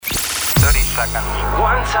seconds.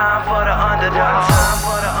 One time for the underdog.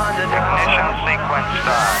 Ignition sequence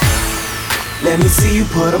start. Let me see you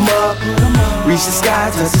put 'em up. Reach the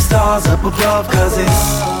sky, touch the stars up above. Cause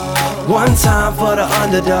it's one time for the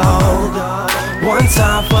underdog. One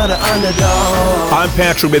time for the underdog. I'm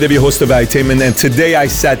Patrick Bet-David, host of Valuetainment, and today I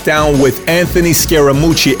sat down with Anthony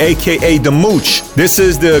Scaramucci, aka The Mooch. This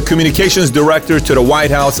is the communications director to the White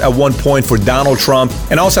House at one point for Donald Trump,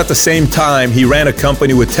 and also at the same time, he ran a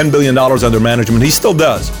company with $10 billion under management. He still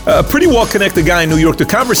does. A pretty well-connected guy in New York. The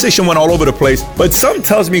conversation went all over the place, but something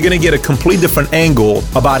tells me you're going to get a complete different angle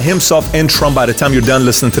about himself and Trump by the time you're done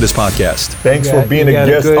listening to this podcast. Thanks for being a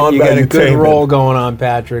guest on Valuetainment. You got a good role going on,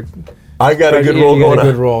 Patrick. I got a good role going on. You got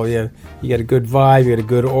a good role, yeah. You got a good vibe, you got a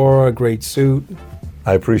good aura, a great suit.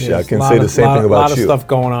 I appreciate it. I can say the same thing about you. A lot of stuff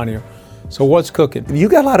going on here. So what's cooking? You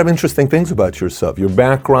got a lot of interesting things about yourself. Your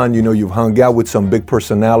background, you know, you've hung out with some big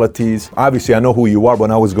personalities. Obviously, I know who you are.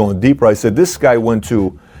 When I was going deeper, I said, this guy went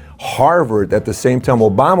to Harvard at the same time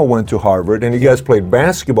Obama went to Harvard, and you guys played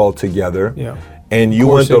basketball together. Yeah. And you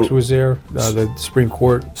Gorsuch went to... was there, the Supreme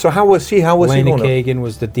Court. So how was he? How was he Elena going? Kagan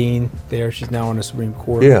was the dean there. She's now on the Supreme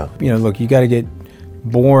Court. Yeah. You know, look, you got to get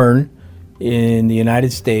born in the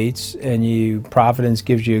United States, and Providence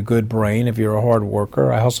gives you a good brain if you're a hard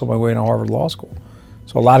worker. I hustled my way into Harvard Law School.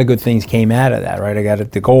 So a lot of good things came out of that, right? I got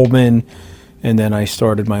at the Goldman, and then I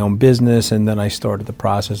started my own business, and then I started the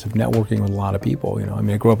process of networking with a lot of people. You know, I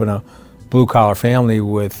mean, I grew up in a blue-collar family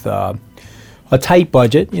with a tight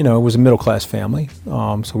budget. You know, it was a middle-class family,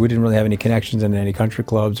 so we didn't really have any connections in any country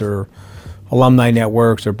clubs or alumni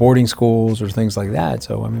networks or boarding schools or things like that.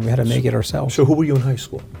 So, I mean, we had to make it ourselves. So who were you in high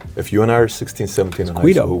school? If you and I are 16, 17 in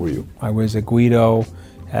high school, who were you? I was at Guido,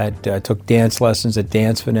 took dance lessons at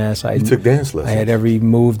Dance Finesse. You took dance lessons? I had every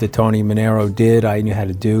move that Tony Manero did, I knew how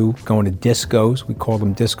to do. Going to discos, we called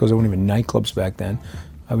them discos, they weren't even nightclubs back then.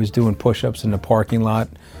 I was doing push-ups in the parking lot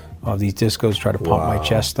of these discos, try to pump my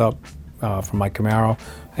chest up from my Camaro.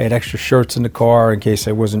 I had extra shirts in the car in case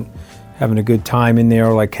I wasn't having a good time in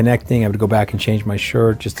there, like connecting. I would go back and change my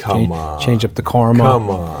shirt just to change up the karma.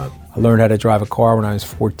 Come on. I learned how to drive a car when I was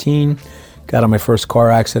 14. Got in my first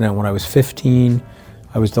car accident when I was 15.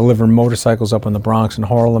 I was delivering motorcycles up in the Bronx and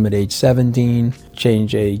Harlem at age 17.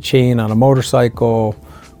 Changed a chain on a motorcycle,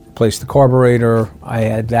 replaced the carburetor. I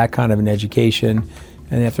had that kind of an education.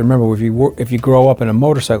 And you have to remember, if you grow up in a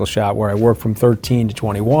motorcycle shop where I worked from 13 to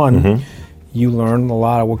 21, you learn a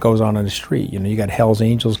lot of what goes on the street. You know, you got Hell's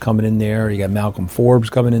Angels coming in there, you got Malcolm Forbes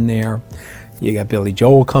coming in there, you got Billy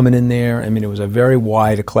Joel coming in there. I mean, it was a very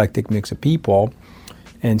wide, eclectic mix of people.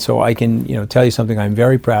 And so I can, you know, tell you something I'm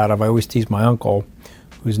very proud of. I always tease my uncle,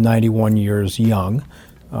 who's 91 years young.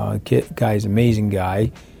 Guy's an amazing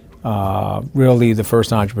guy. Really the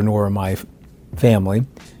first entrepreneur in my family.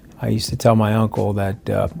 I used to tell my uncle that,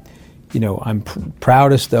 you know, I'm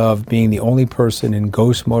proudest of being the only person in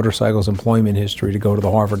Ghost Motorcycles employment history to go to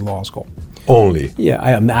the Harvard Law School. Only? Yeah,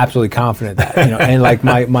 I am absolutely confident that. You know, and like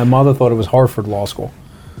my mother thought it was Harvard Law School.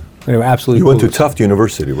 They were absolutely You went to Tufts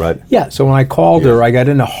University, right? Yeah, so when I called her, I got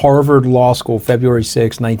into Harvard Law School February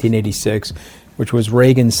 6, 1986, which was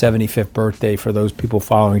Reagan's 75th birthday for those people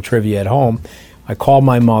following trivia at home. I called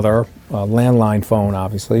my mother, landline phone,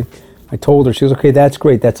 obviously. I told her, she goes, okay, that's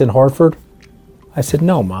great, that's in Hartford? I said,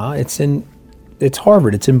 no, Ma, it's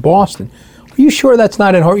Harvard, it's in Boston. Are you sure that's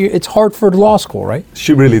not in Harvard? It's Hartford Law School, right?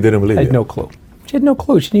 She really didn't believe it. I had no clue. She had no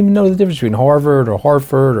clue. She didn't even know the difference between Harvard or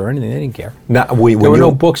Hartford or anything. They didn't care. Now, there were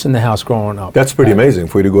no books in the house growing up. That's pretty amazing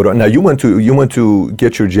for you to go to. Now, you went to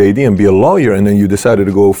get your JD and be a lawyer, and then you decided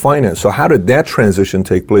to go finance. So how did that transition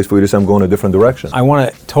take place for you to say, I'm going a different direction? I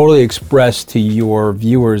want to totally express to your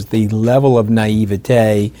viewers the level of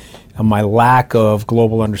naivete and my lack of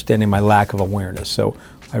global understanding, my lack of awareness. So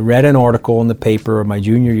I read an article in the paper my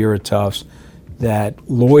junior year at Tufts that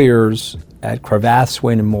lawyers at Cravath,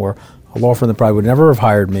 Swaine & Moore, a law firm that probably would never have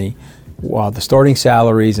hired me, while the starting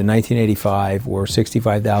salaries in 1985 were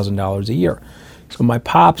 $65,000 a year. So my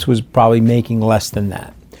pops was probably making less than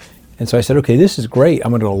that. And so I said, okay, this is great.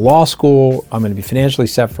 I'm going to go to law school. I'm going to be financially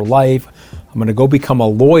set for life. I'm going to go become a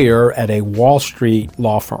lawyer at a Wall Street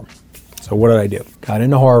law firm. So what did I do? Got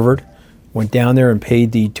into Harvard, went down there and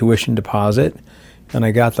paid the tuition deposit, and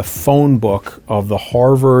I got the phone book of the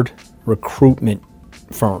Harvard recruitment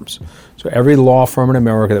firms. So every law firm in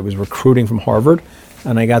America that was recruiting from Harvard,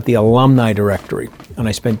 and I got the alumni directory. And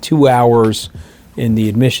I spent 2 hours in the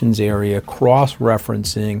admissions area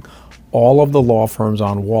cross-referencing all of the law firms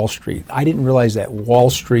on Wall Street. I didn't realize that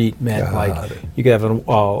Wall Street meant you could have a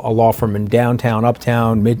law firm in downtown,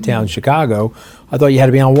 uptown, midtown, Chicago. I thought you had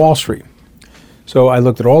to be on Wall Street. So I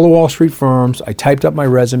looked at all the Wall Street firms. I typed up my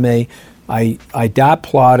resume. I dot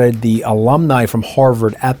plotted the alumni from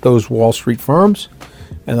Harvard at those Wall Street firms,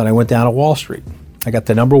 and then I went down to Wall Street. I got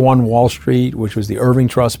the number one Wall Street, which was the Irving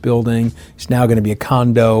Trust building. It's now going to be a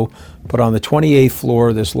condo. But on the 28th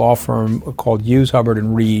floor, this law firm called Hughes, Hubbard &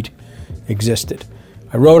 Reed existed.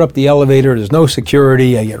 I rode up the elevator. There's no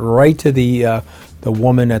security. I get right to the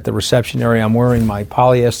woman at the reception area. I'm wearing my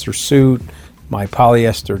polyester suit, my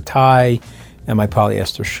polyester tie, and my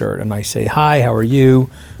polyester shirt. And I say, "Hi, how are you?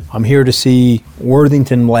 I'm here to see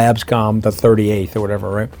Worthington Labscom, the 38th," or whatever,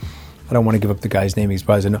 right? I don't want to give up the guy's name. He's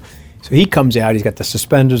probably know. So he comes out, he's got the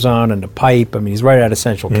suspenders on and the pipe. I mean, he's right out of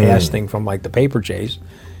Central Casting from like the paper chase.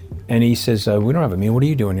 And he says, "We don't have a meeting. What are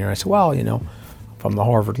you doing here?" I said, "Well, from the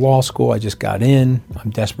Harvard Law School, I just got in. I'm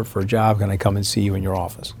desperate for a job. Can I come and see you in your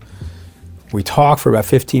office?" We talk for about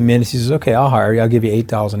 15 minutes. He says, "Okay, I'll hire you. I'll give you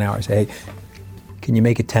 $8 an hour." I say, "Hey, can you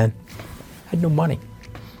make it 10? I had no money.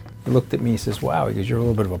 He looked at me, he says, "Wow," he goes, "You're a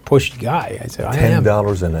little bit of a pushy guy." I said, "I am."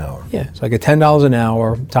 $10 an hour. Yeah, so I get $10 an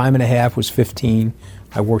hour. Time and a half was 15.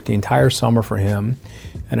 I worked the entire summer for him,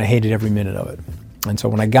 and I hated every minute of it. And so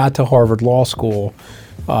when I got to Harvard Law School,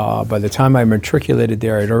 by the time I matriculated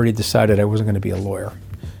there, I'd already decided I wasn't going to be a lawyer.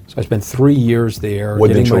 So I spent 3 years there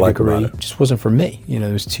getting my degree. It just wasn't for me.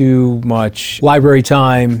 There was too much library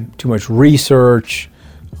time, too much research.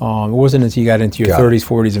 It wasn't until you got into your 30s,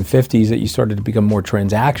 40s, and 50s that you started to become more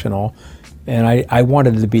transactional. And I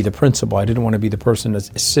wanted to be the principal. I didn't want to be the person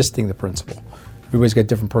that's assisting the principal. Everybody's got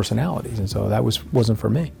different personalities, and so that wasn't for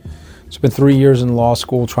me. Spent 3 years in law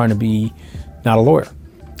school trying to be not a lawyer.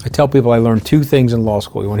 I tell people I learned 2 things in law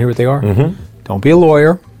school. You want to hear what they are? Mm-hmm. Don't be a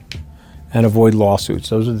lawyer and avoid lawsuits.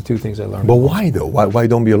 Those are the 2 things I learned. But why though? Why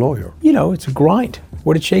don't be a lawyer? It's a grind.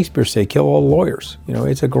 What did Shakespeare say? Kill all the lawyers.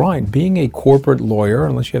 It's a grind. Being a corporate lawyer,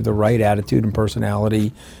 unless you have the right attitude and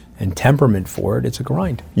personality and temperament for it, it's a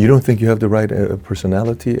grind. You don't think you have the right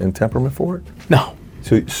personality and temperament for it? No.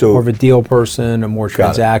 So more of a deal person, a more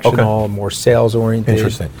transactional, more sales oriented.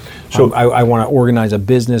 Interesting. So I want to organize a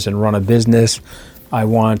business and run a business. I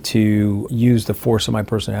want to use the force of my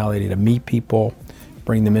personality to meet people,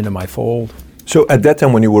 bring them into my fold. So at that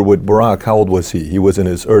time when you were with Barack, how old was he? He was in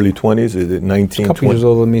his early 20s, 19, a couple 20? years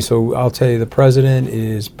older than me. So I'll tell you, the president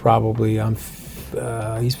is probably,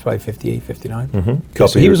 he's probably 58, 59. Mm-hmm.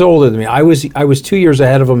 So he was older than me. I was 2 years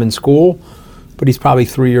ahead of him in school, but he's probably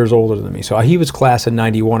 3 years older than me. So he was class of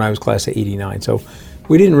 91, I was class of 89. So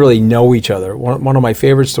we didn't really know each other. One of my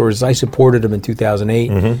favorite stories is I supported him in 2008,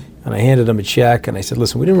 and I handed him a check, and I said,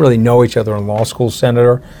 "Listen, we didn't really know each other in law school,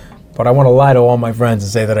 Senator, but I want to lie to all my friends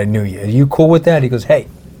and say that I knew you. Are you cool with that?" He goes, "Hey,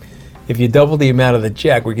 if you double the amount of the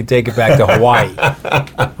check, we can take it back to Hawaii."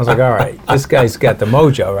 I was like, all right, this guy's got the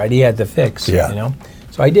mojo, right? He had the fix,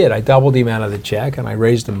 So I did. I doubled the amount of the check, and I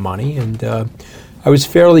raised the money, and I was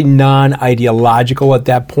fairly non-ideological at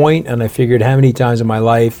that point, and I figured, how many times in my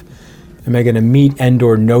life am I going to meet and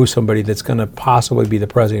or know somebody that's going to possibly be the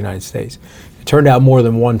President of the United States? It turned out more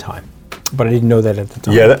than one time, but I didn't know that at the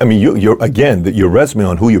time. Yeah, I mean, your resume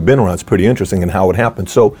on who you've been around is pretty interesting and how it happened.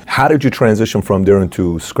 So how did you transition from there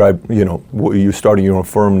into Scribe, you starting your own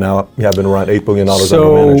firm now, you have been around $8 billion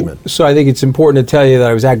under management? So I think it's important to tell you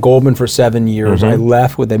that I was at Goldman for 7 years. I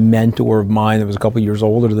left with a mentor of mine that was a couple years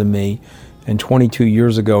older than me, and 22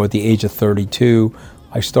 years ago, at the age of 32,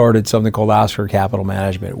 I started something called Oscar Capital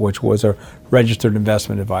Management, which was a registered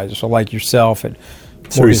investment advisor. So like yourself at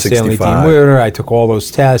Morgan Stanley Team Winner, I took all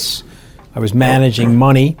those tests. I was managing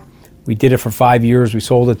money. We did it for 5 years. We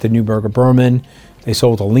sold it to Neuberger Berman. They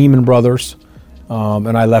sold to Lehman Brothers.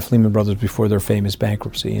 And I left Lehman Brothers before their famous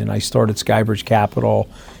bankruptcy. And I started Skybridge Capital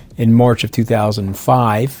in March of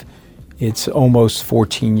 2005. It's almost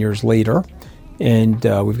 14 years later. And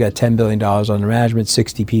we've got $10 billion under management,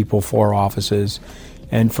 60 people, 4 offices.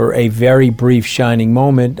 And for a very brief shining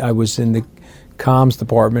moment, I was in the comms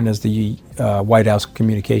department as the White House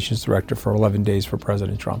communications director for 11 days for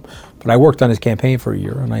President Trump. But I worked on his campaign for a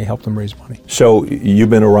year, and I helped him raise money. So you've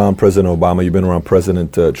been around President Obama, you've been around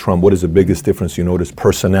President Trump. What is the biggest difference you notice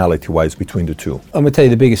personality-wise between the two? I'm going to tell you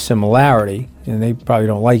the biggest similarity, and they probably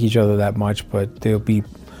don't like each other that much, but they'll be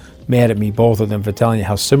mad at me, both of them, for telling you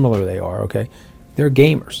how similar they are, okay? They're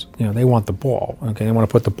gamers. They want the ball, okay? They want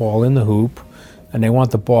to put the ball in the hoop, and they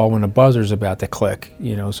want the ball when the buzzer's about to click,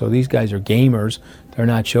 So these guys are gamers. They're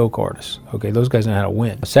not choke artists, okay? Those guys know how to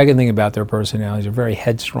win. The second thing about their personalities, they're very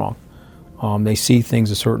headstrong. They see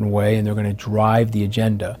things a certain way, and they're going to drive the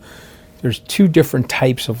agenda. There's 2 different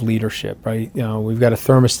types of leadership, right? We've got a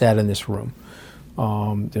thermostat in this room.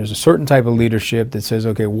 There's a certain type of leadership that says,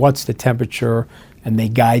 okay, what's the temperature? And they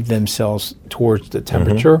guide themselves towards the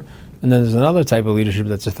temperature. And then there's another type of leadership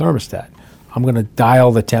that's a thermostat. I'm going to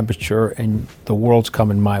dial the temperature, and the world's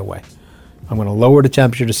coming my way. I'm going to lower the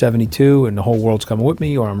temperature to 72 and the whole world's coming with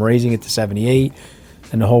me, or I'm raising it to 78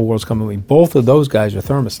 and the whole world's coming with me. Both of those guys are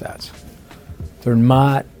thermostats. They're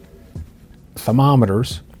not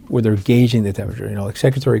thermometers where they're gauging the temperature. You know, like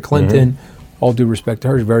Secretary Clinton, all due respect to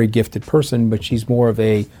her, she's a very gifted person, but she's more of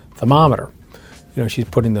a thermometer. You know, she's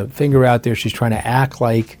putting the finger out there. She's trying to act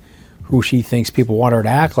like who she thinks people want her to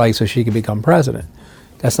act like so she can become president.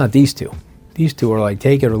 That's not these two. These two are like,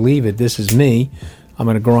 take it or leave it. This is me. I'm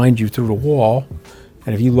going to grind you through the wall.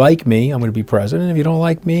 And if you like me, I'm going to be president. If you don't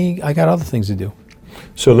like me, I got other things to do.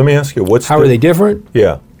 So let me ask you, How are they different?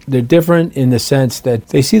 Yeah. They're different in the sense that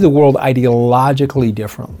they see the world ideologically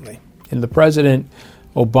differently. And the president,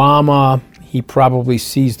 Obama, he probably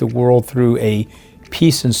sees the world through a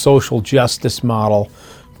peace and social justice model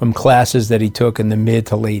from classes that he took in the mid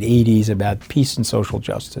to late 80s about peace and social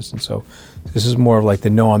justice. And so this is more of like the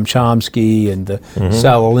Noam Chomsky and the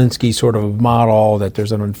Saul Alinsky sort of model, that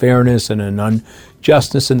there's an unfairness and an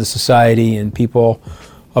unjustness in the society, and people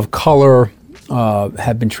of color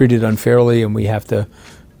have been treated unfairly, and we have to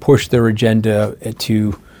push their agenda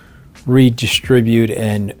to redistribute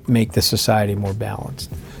and make the society more balanced.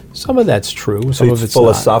 Some of that's true. Some of it's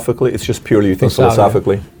philosophically, it's just purely, you think,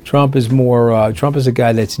 philosophically? Trump is more, Trump is a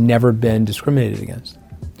guy that's never been discriminated against.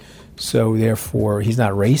 So therefore, he's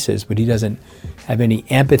not racist, but he doesn't have any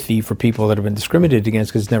empathy for people that have been discriminated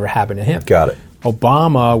against because it's never happened to him. Got it.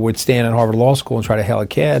 Obama would stand at Harvard Law School and try to hail a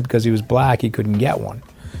cab because he was black, he couldn't get one.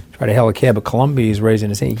 Try to hail a cab at Columbia, he's raising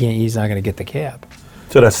his hand, he's not going to get the cab.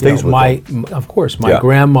 So that stays with him. Of course, my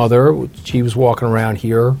grandmother, she was walking around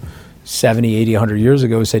here 70, 80, 100 years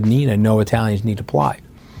ago, said, Nina, no Italians need to apply.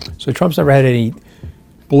 So Trump's never had any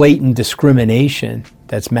blatant discrimination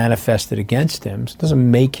that's manifested against him. So it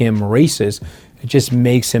doesn't make him racist. It just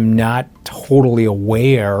makes him not totally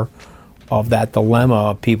aware of that dilemma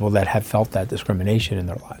of people that have felt that discrimination in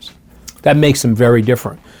their lives. That makes them very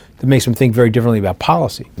different. That makes them think very differently about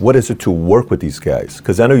policy. What is it to work with these guys?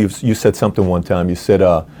 Because I know you said something one time. You said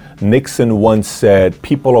Nixon once said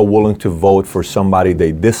people are willing to vote for somebody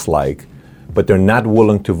they dislike, but they're not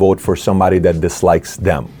willing to vote for somebody that dislikes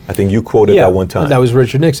them. I think you quoted that one time. That was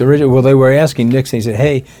Richard Nixon. Well, they were asking Nixon, he said,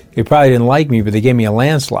 hey, they probably didn't like me, but they gave me a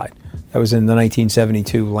landslide. That was in the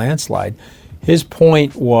 1972 landslide. His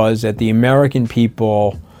point was that the American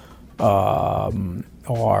people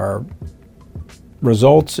are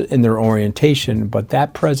results in their orientation, but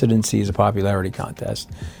that presidency is a popularity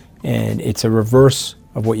contest, and it's a reverse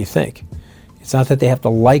of what you think. It's not that they have to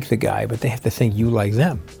like the guy, but they have to think you like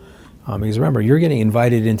them. Because remember, you're getting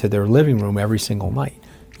invited into their living room every single night.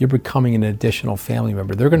 You're becoming an additional family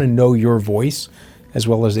member. They're going to know your voice as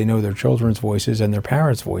well as they know their children's voices and their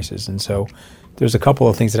parents' voices. And so there's a couple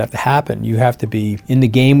of things that have to happen. You have to be in the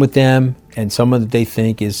game with them, and someone that they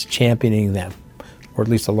think is championing them, or at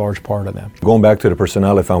least a large part of them. Going back to the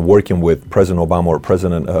personnel, if I'm working with President Obama or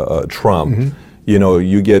President Trump, you know,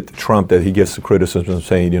 you get Trump that he gets the criticism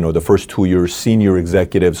saying, you know, the first 2 years, senior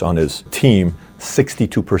executives on his team,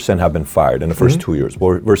 62% have been fired in the first 2 years,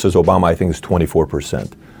 versus Obama, I think, is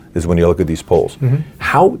 24%, is when you look at these polls.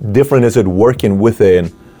 How different is it working with a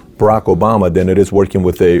Barack Obama than it is working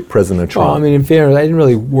with a President Trump? Well, I mean, in fairness, I didn't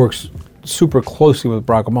really work super closely with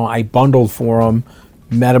Barack Obama. I bundled for him,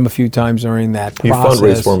 met him a few times during that process. You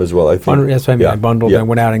fundraised for him as well, I think. That's what I mean. I bundled and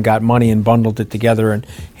went out and got money and bundled it together and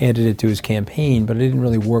handed it to his campaign, but I didn't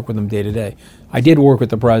really work with him day to day. I did work with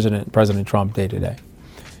the President Trump day to day.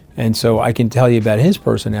 And so I can tell you about his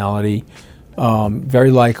personality.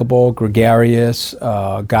 Very likable, gregarious,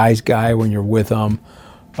 guy's guy when you're with him.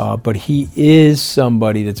 But he is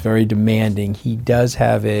somebody that's very demanding. He does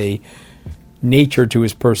have a nature to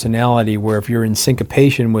his personality where if you're in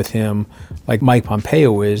syncopation with him, like Mike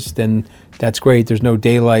Pompeo is, then that's great. There's no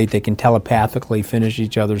daylight. They can telepathically finish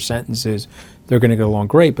each other's sentences. They're going to get along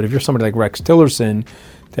great. But if you're somebody like Rex Tillerson,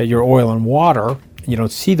 that you're oil and water, you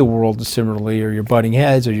don't see the world similarly, or you're butting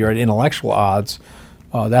heads, or you're at intellectual odds,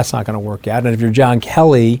 that's not going to work out. And if you're John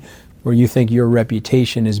Kelly, where you think your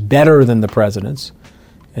reputation is better than the president's,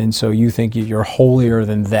 and so you think you're holier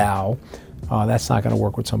than thou, that's not going to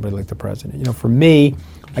work with somebody like the president. You know, for me,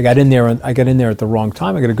 I got in there at the wrong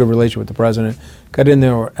time. I got a good relationship with the president. Got in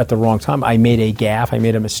there at the wrong time. I made a gaffe. I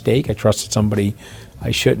made a mistake. I trusted somebody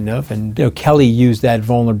I shouldn't have. And you know, Kelly used that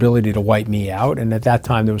vulnerability to wipe me out. And at that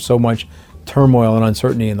time, there was so much turmoil and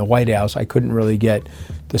uncertainty in the White House, I couldn't really get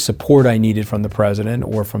the support I needed from the president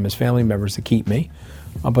or from his family members to keep me.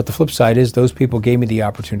 But the flip side is those people gave me the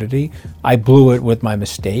opportunity. I blew it with my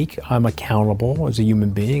mistake. I'm accountable as a human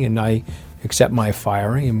being, and I accept my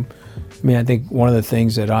firing. And, I mean, I think one of the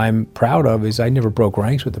things that I'm proud of is I never broke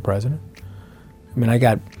ranks with the president. I mean, I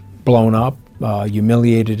got blown up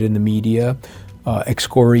humiliated in the media,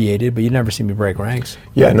 excoriated, but you never see me break ranks.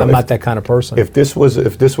 Yeah, I'm not that kind of person. If this was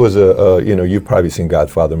a you've probably seen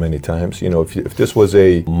Godfather many times. If this was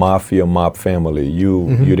a mob family,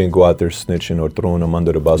 you didn't go out there snitching or throwing them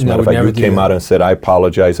under the bus. Matter of fact, you came out and said, "I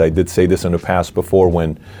apologize. I did say this in the past before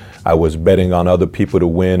when I was betting on other people to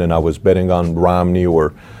win, and I was betting on Romney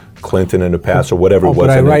or Clinton in the past or whatever it was." But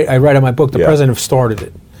I write in my book, the president started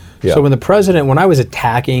it. Yeah. So when I was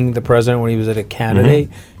attacking the president when he was a candidate,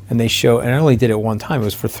 and I only did it one time, it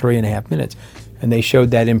was for 3.5 minutes, and they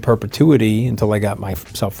showed that in perpetuity until I got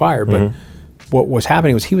myself fired. But what was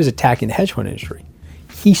happening was he was attacking the hedge fund industry.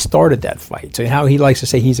 He started that fight. So how he likes to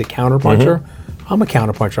say he's a counterpuncher, I'm a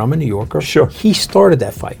counterpuncher. I'm a New Yorker. Sure. He started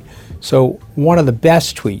that fight. So one of the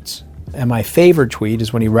best tweets, and my favorite tweet,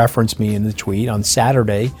 is when he referenced me in the tweet on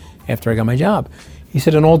Saturday after I got my job. He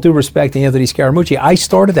said, "In all due respect to Anthony Scaramucci, I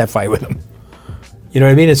started that fight with him." You know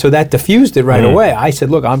what I mean? And so that diffused it right away. I said,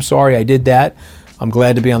 "Look, I'm sorry I did that. I'm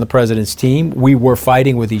glad to be on the president's team. We were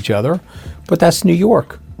fighting with each other, but that's New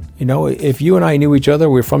York. If you and I knew each other,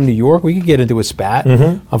 we're from New York, we could get into a spat.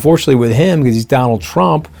 Unfortunately with him, because he's Donald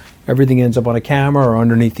Trump, everything ends up on a camera or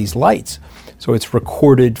underneath these lights. So it's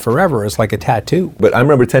recorded forever. It's like a tattoo." But I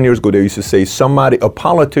remember 10 years ago, they used to say a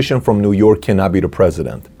politician from New York cannot be the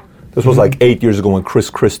president. This was like 8 years ago when Chris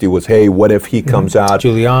Christie was, "Hey, what if he comes out?"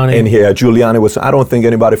 Giuliani. And Giuliani was, "I don't think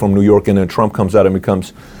anybody from New York," and then Trump comes out and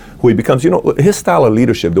becomes who he becomes. His style of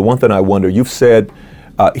leadership, the one thing I wonder, you've said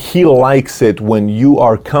he likes it when you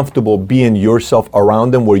are comfortable being yourself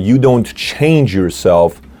around them, where you don't change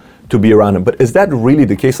yourself to be around him. But is that really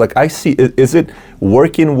the case? Like, I see, is it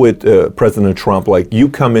working with President Trump, like you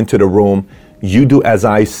come into the room, you do as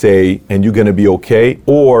I say, and you're going to be okay?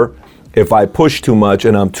 Or if I push too much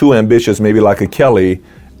and I'm too ambitious, maybe like a Kelly,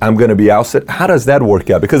 I'm going to be ousted? How does that work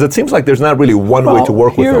out? Because it seems like there's not really one way to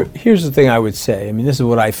work with them. Here's the thing I would say. I mean, this is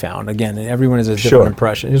what I found. Again, and everyone has a different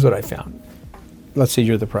impression. Here's what I found. Let's say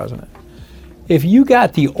you're the president. If you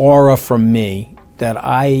got the aura from me that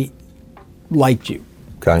I liked you,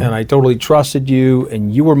 and I totally trusted you,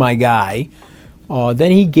 and you were my guy,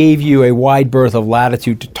 then he gave you a wide berth of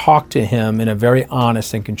latitude to talk to him in a very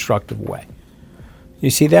honest and constructive way. You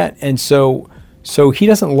see that? And so he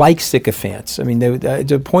doesn't like sycophants. I mean,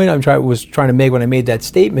 the point was trying to make when I made that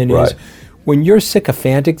statement is when you're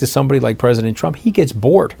sycophantic to somebody like President Trump, he gets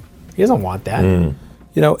bored. He doesn't want that.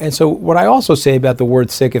 And so what I also say about the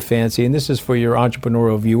word sycophancy, and this is for your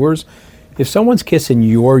entrepreneurial viewers, if someone's kissing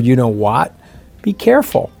your you-know-what, be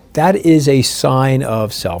careful. That is a sign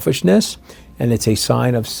of selfishness, and it's a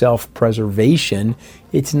sign of self-preservation.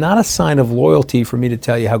 It's not a sign of loyalty for me to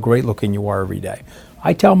tell you how great looking you are every day.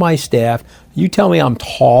 I tell my staff, you tell me I'm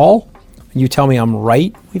tall, and you tell me I'm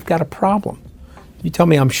right, we've got a problem. You tell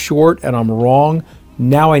me I'm short and I'm wrong,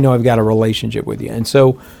 now I know I've got a relationship with you. And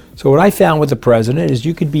so what I found with the president is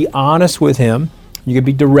you could be honest with him, you could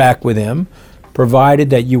be direct with him, provided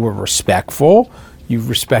that you were respectful, you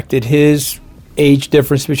respected his age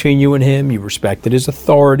difference between you and him, you respected his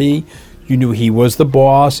authority, you knew he was the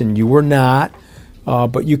boss and you were not,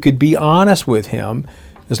 but you could be honest with him.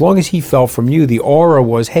 As long as he felt from you, the aura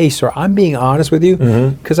was, "Hey, sir, I'm being honest with you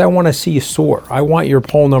because I want to see you soar. I want your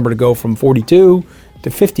poll number to go from 42 to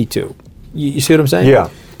 52. You see what I'm saying? Yeah.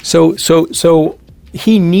 So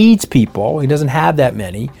he needs people. He doesn't have that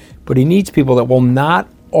many, but he needs people that will not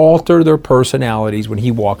alter their personalities when he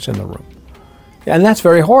walks in the room. And that's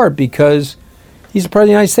very hard because he's the president of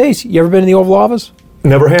the United States. You ever been in the Oval Office?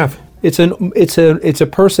 Never have. It's a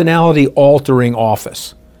personality altering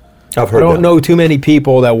office. I've heard I don't that. know too many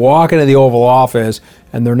people that walk into the Oval Office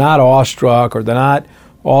and they're not awestruck, or they're not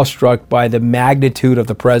awestruck by the magnitude of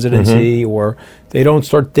the presidency, or they don't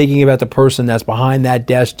start thinking about the person that's behind that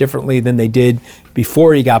desk differently than they did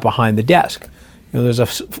before he got behind the desk. There's a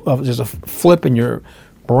flip in your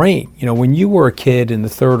brain. When you were a kid in the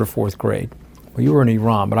 3rd or 4th grade, well, you were in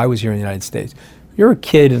Iran, but I was here in the United States. You're a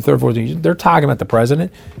kid in the 3rd or 4th grade, they're talking about the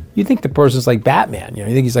president. You think the person's like Batman. You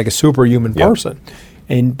think he's like a superhuman person.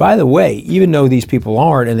 And by the way, even though these people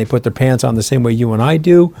aren't, and they put their pants on the same way you and I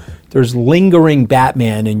do, there's lingering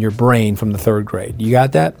Batman in your brain from the 3rd grade. You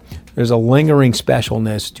got that? There's a lingering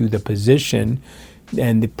specialness to the position,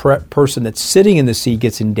 and the person that's sitting in the seat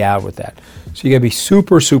gets endowed with that. So you got to be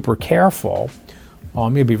super, super careful. You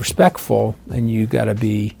got to be respectful, and you got to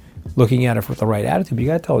be looking at it with the right attitude. But you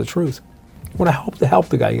got to tell the truth. You want to help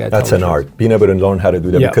the guy, you got to tell the truth. That's an art, being able to learn how to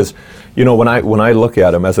do that. Yeah. Because, when I look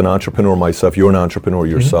at him as an entrepreneur myself, you're an entrepreneur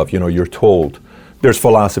yourself, you're told there's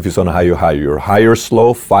philosophies on how you hire. You're hire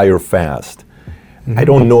slow, fire fast. I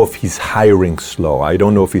don't know if he's hiring slow. I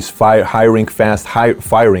don't know if he's hiring fast,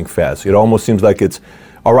 firing fast. It almost seems like it's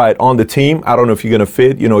all right, on the team, I don't know if you're going to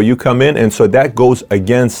fit, you come in. And so that goes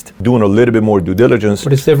against doing a little bit more due diligence.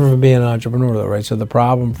 But it's different from being an entrepreneur, though, right? So the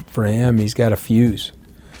problem for him, he's got a fuse.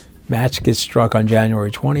 Match gets struck on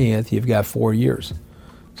January 20th, you've got 4 years.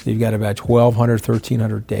 So you've got about 1,200,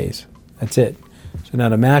 1,300 days. That's it. So now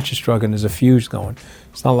the match is struck and there's a fuse going.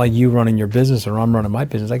 It's not like you running your business or I'm running my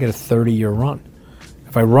business. I get a 30-year run.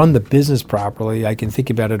 If I run the business properly, I can think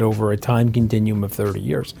about it over a time continuum of 30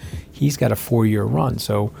 years. He's got a 4-year run,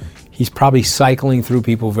 so he's probably cycling through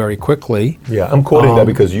people very quickly. Yeah, I'm quoting that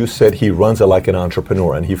because you said he runs it like an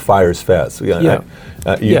entrepreneur and he fires fast. You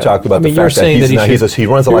talked about the fact that he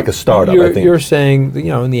runs it like a startup, I think. You're saying,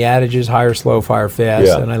 in the adages, hire slow, fire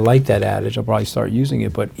fast, and I like that adage. I'll probably start using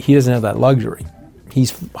it, but he doesn't have that luxury.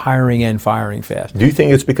 He's hiring and firing fast. Do you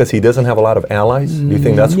think it's because he doesn't have a lot of allies? Do you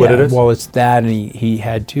think that's what it is? Well, it's that, and he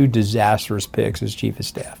had 2 disastrous picks as chief of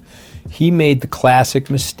staff. He made the classic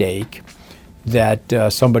mistake that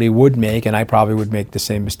somebody would make, and I probably would make the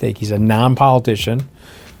same mistake. He's a non-politician.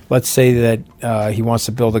 Let's say that he wants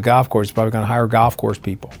to build a golf course. He's probably going to hire golf course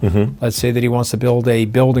people. Mm-hmm. Let's say that he wants to build a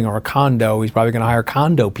building or a condo. He's probably going to hire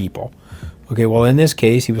condo people. Okay, well, in this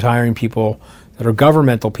case, he was hiring people that are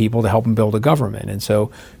governmental people to help him build a government. And so,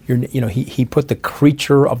 he put the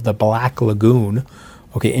creature of the Black Lagoon,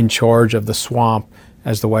 in charge of the swamp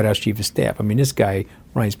as the White House chief of staff. I mean, this guy,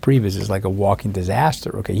 Reince Priebus, is like a walking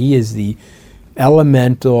disaster. Okay, he is the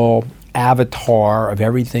elemental avatar of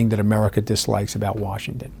everything that America dislikes about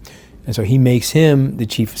Washington. And so he makes him the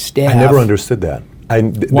chief of staff. I never understood that.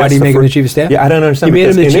 Why did he make him the chief of staff? Yeah, I don't understand. He made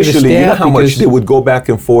him the chief of staff. You know how much they would go back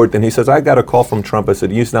and forth, and he says, I got a call from Trump. I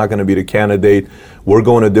said, he's not going to be the candidate. We're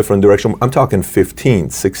going a different direction. I'm talking 15,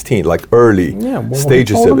 16, like early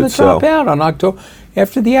stages he told of him it. to drop out on October.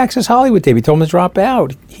 After the Access Hollywood tape, he told him to drop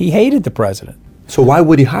out. He hated the president. So why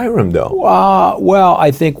would he hire him, though? Well,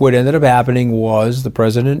 I think what ended up happening was the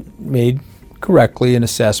president made correctly an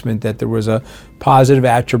assessment that there was a positive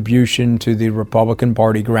attribution to the Republican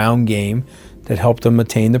Party ground game that helped him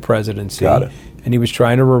attain the presidency. Got it. And he was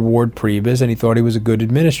trying to reward Priebus, and he thought he was a good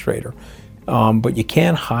administrator. But you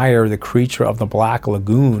can't hire the creature of the Black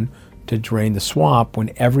Lagoon to drain the swamp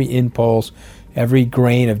when every impulse, every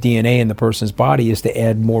grain of DNA in the person's body is to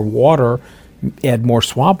add more water, add more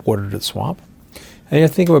swamp water to the swamp. And you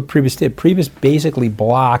think of what Priebus did. Priebus basically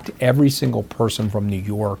blocked every single person from New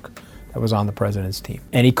York that was on the president's team.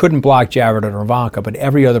 And he couldn't block Jared or Ivanka, but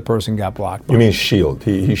every other person got blocked. You mean shield?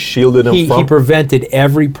 He shielded him from? He prevented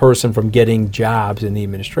every person from getting jobs in the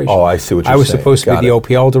administration. Oh, I see what you're saying. I was supposed to be the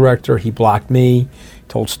OPL director. He blocked me,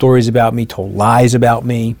 told stories about me, told lies about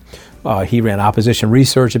me. He ran opposition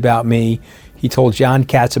research about me. He told John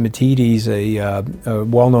Catsimatidis, a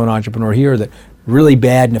well-known entrepreneur here, that really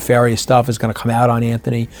bad, nefarious stuff is going to come out on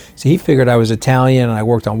Anthony. So he figured I was Italian and I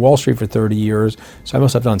worked on Wall Street for 30 years, so I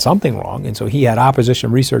must have done something wrong. And so he had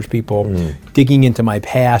opposition research people digging into my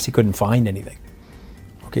past. He couldn't find anything.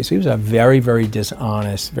 Okay, so he was a very, very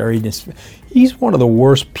dishonest, he's one of the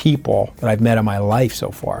worst people that I've met in my life so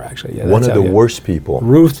far, actually. Yeah, one of the worst people.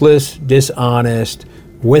 Ruthless, dishonest,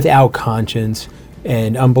 without conscience,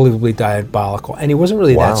 and unbelievably diabolical. And he wasn't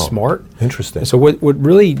really that smart. Interesting. So what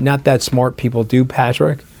really not that smart people do,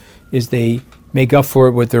 Patrick, is they make up for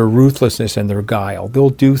it with their ruthlessness and their guile.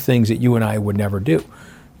 They'll do things that you and I would never do.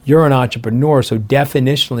 You're an entrepreneur, so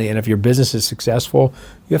definitionally, and if your business is successful,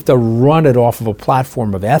 you have to run it off of a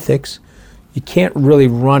platform of ethics. You can't really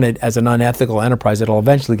run it as an unethical enterprise. It'll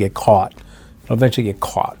eventually get caught.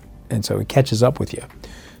 And so it catches up with you.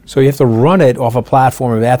 So you have to run it off a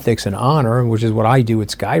platform of ethics and honor, which is what I do at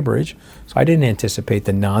Skybridge. So I didn't anticipate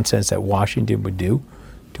the nonsense that Washington would do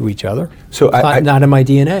to each other. So it's not in my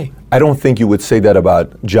DNA. I don't think you would say that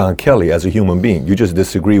about John Kelly as a human being. You just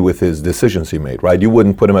disagree with his decisions he made, right? You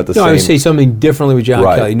wouldn't put him at the same... No, I would say something differently with John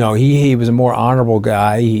Kelly. No, he was a more honorable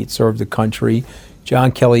guy. He served the country.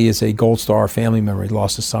 John Kelly is a Gold Star family member. He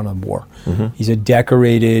lost his son in war. Mm-hmm. He's a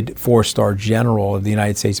decorated 4-star general of the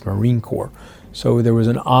United States Marine Corps. So there was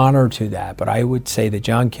an honor to that. But I would say that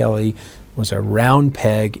John Kelly was a round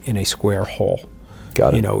peg in a square hole.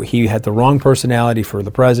 Got it. You know, he had the wrong personality for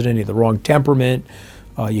the president. He had the wrong temperament.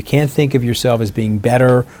 You can't think of yourself as being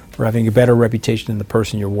better or having a better reputation than the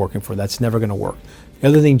person you're working for. That's never going to work. The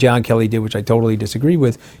other thing John Kelly did, which I totally disagree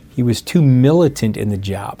with, he was too militant in the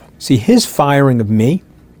job. See, his firing of me,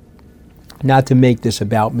 not to make this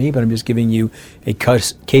about me, but I'm just giving you a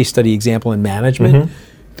case study example in management. Mm-hmm.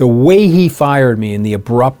 The way he fired me and the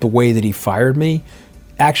abrupt way that he fired me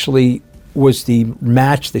actually was the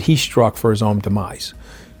match that he struck for his own demise,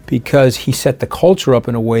 because he set the culture up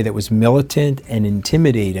in a way that was militant and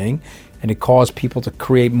intimidating, and it caused people to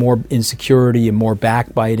create more insecurity and more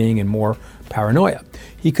backbiting and more paranoia.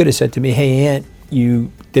 He could have said to me, hey, Ant,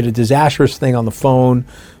 you did a disastrous thing on the phone,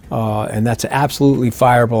 and that's an absolutely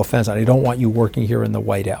fireable offense. I don't want you working here in the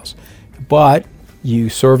White House. But you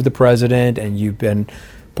served the president, and you've been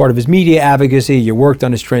part of his media advocacy, you worked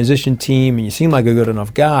on his transition team, and you seem like a good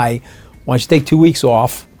enough guy. Why don't you take 2 weeks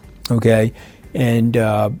off, okay? And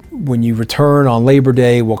when you return on Labor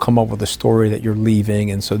Day, we'll come up with a story that you're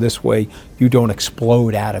leaving, and so this way you don't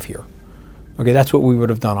explode out of here. Okay, that's what we would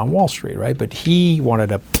have done on Wall Street, right? But he wanted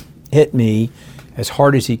to hit me as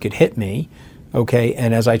hard as he could hit me, okay?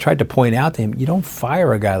 And as I tried to point out to him, you don't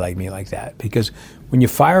fire a guy like me like that, because when you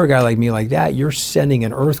fire a guy like me like that, you're sending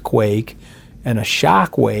an earthquake and a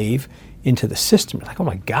shock wave into the system. You're like, oh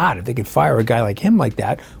my God, if they could fire a guy like him like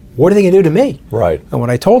that, what are they going to do to me? Right. And what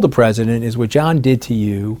I told the president is what John did to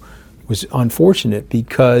you was unfortunate,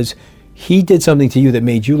 because he did something to you that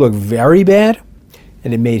made you look very bad,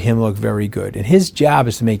 and it made him look very good. And his job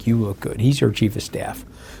is to make you look good. He's your chief of staff.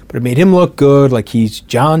 But it made him look good, like he's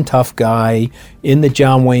John Tough Guy in the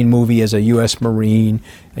John Wayne movie as a U.S. Marine,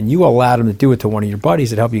 and you allowed him to do it to one of your buddies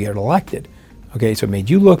that helped you get elected. Okay, so it made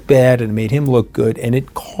you look bad, and it made him look good, and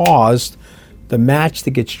it caused the match to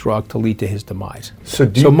get struck to lead to his demise.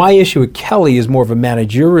 So my issue with Kelly is more of a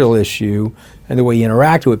managerial issue and the way he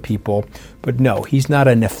interacted with people. But no, he's not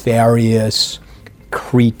a nefarious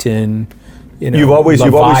cretin. You've always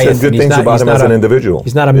said good things about him as an individual.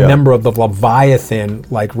 He's not a member of the Leviathan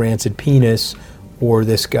like Rancid Penis or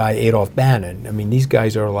this guy Adolf Bannon. I mean, these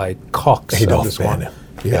guys are like cucks. Adolf Bannon.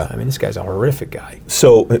 Yeah, I mean, this guy's a horrific guy.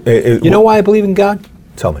 So, you know why I believe in God?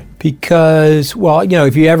 Tell me. Because, well,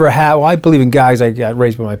 if you ever have, I believe in God, 'cause I got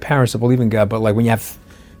raised by my parents to believe in God, but like when you have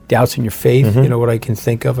doubts in your faith, you know what I can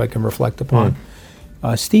think of, I can reflect upon.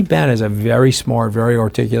 Steve Bannon is a very smart, very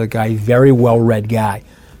articulate guy, very well-read guy,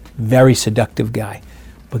 very seductive guy.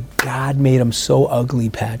 But God made him so ugly,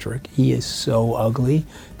 Patrick. He is so ugly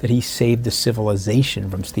that he saved the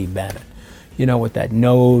civilization from Steve Bannon. With that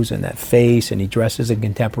nose and that face, and he dresses a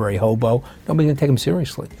contemporary hobo. Nobody's going to take him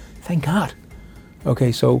seriously. Thank God.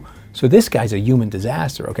 Okay, so this guy's a human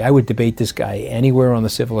disaster. Okay, I would debate this guy anywhere on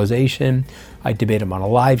the civilization. I'd debate him on a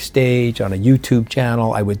live stage, on a YouTube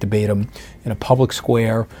channel. I would debate him in a public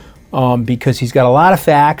square because he's got a lot of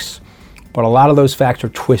facts, but a lot of those facts are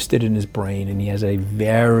twisted in his brain, and he has a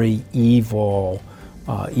very evil,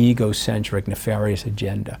 egocentric, nefarious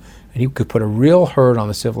agenda. And he could put a real hurt on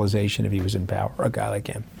the civilization if he was in power, a guy like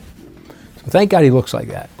him. So thank God he looks like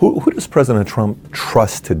that. Who does President Trump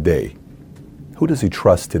trust today? Who does he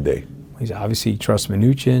trust today? He obviously trusts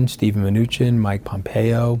Mnuchin, Stephen Mnuchin, Mike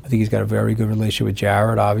Pompeo. I think he's got a very good relationship with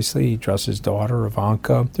Jared, obviously. He trusts his daughter,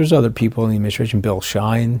 Ivanka. There's other people in the administration, Bill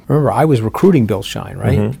Shine. Remember, I was recruiting Bill Shine,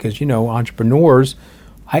 right? Because, entrepreneurs,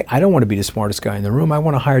 I don't want to be the smartest guy in the room. I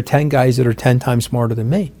want to hire 10 guys that are 10 times smarter than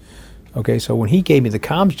me. Okay, so when he gave me the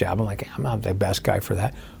comms job, I'm like, I'm not the best guy for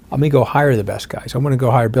that. I'm going to go hire the best guys. I'm going to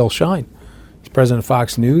go hire Bill Shine. He's president of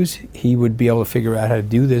Fox News. He would be able to figure out how to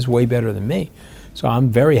do this way better than me. So I'm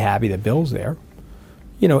very happy that Bill's there.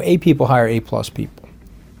 A people hire A-plus people.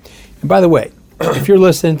 And by the way, if you're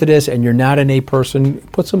listening to this and you're not an A person,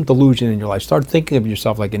 put some delusion in your life. Start thinking of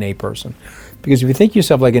yourself like an A person. Because if you think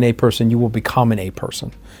yourself like an A person, you will become an A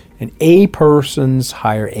person. And A persons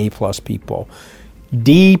hire A-plus people.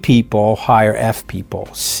 D people hire F people.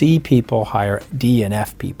 C people hire D and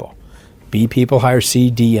F people. B people hire C,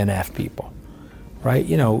 D, and F people. Right?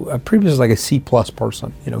 Previous was like a C-plus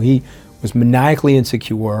person. He was maniacally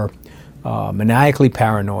insecure, maniacally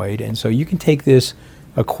paranoid. And so you can take this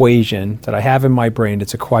equation that I have in my brain.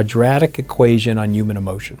 It's a quadratic equation on human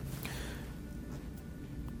emotion.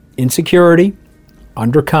 Insecurity,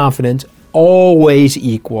 underconfidence, always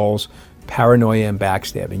equals paranoia and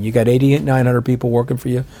backstabbing. You got 8,900 people working for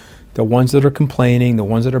you. The ones that are complaining, the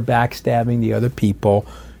ones that are backstabbing the other people,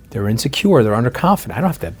 they're insecure, they're underconfident. I don't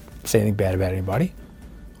have to say anything bad about anybody.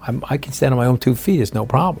 I can stand on my own 2 feet, it's no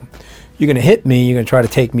problem. You're going to hit me, you're going to try to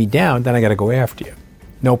take me down, then I got to go after you.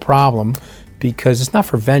 No problem, because it's not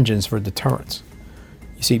for vengeance, for deterrence.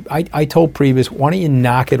 You see, I told Priebus, why don't you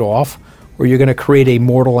knock it off, or you're going to create a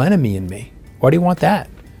mortal enemy in me. Why do you want that?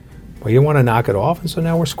 Well, you want to knock it off, and so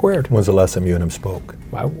now we're squared. When's the last time you and him spoke?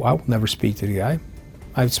 I will never speak to the guy.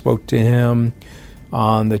 I spoke to him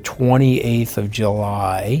on the 28th of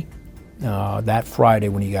July, that Friday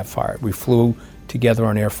when he got fired. We flew together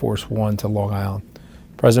on Air Force One to Long Island.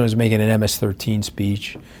 The president was making an MS-13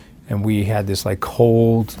 speech, and we had this like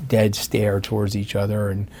cold, dead stare towards each other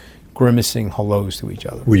and grimacing hellos to each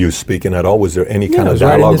other. Were you speaking at all? Was there any kind of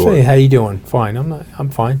dialogue? Right, how you doing? Fine. I'm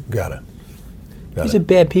fine. Got it. These are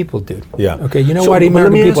bad people, dude. Yeah. Okay, you know So, why the but let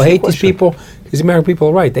American me people ask you a hate these question. people? Because the American people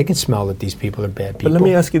are right. They can smell that these people are bad people. But let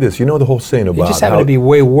me ask you this. You know the whole saying They about just happen how, to be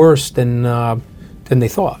way worse than they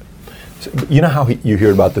thought. you know how you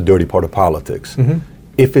hear about the dirty part of politics? Mm-hmm.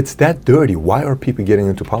 If it's that dirty, why are people getting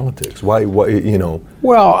into politics? Why you know?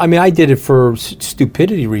 Well, I mean, I did it for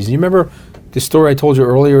stupidity reasons. You remember the story I told you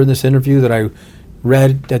earlier in this interview that I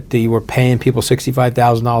read that they were paying people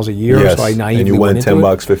 $65,000 a year? Yes, So I naively and you went into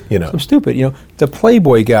 $10, it. $50, you know. I'm stupid. You know, the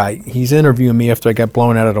Playboy guy, he's interviewing me after I got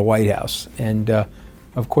blown out of the White House. And,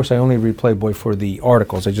 of course, I only read Playboy for the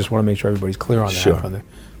articles. I just want to make sure everybody's clear on that Sure. for the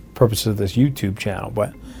purpose of this YouTube channel.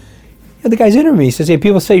 But the guy's interviewing me. He says, hey,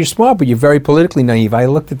 people say you're smart, but you're very politically naive. I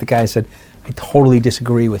looked at the guy and said, I totally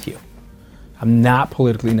disagree with you. I'm not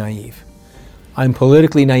politically naive. I'm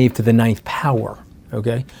politically naive to the ninth power,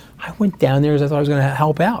 okay? I went down there as I thought I was going to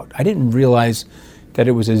help out. I didn't realize that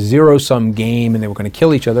it was a zero-sum game and they were going to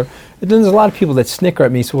kill each other. And then there's a lot of people that snicker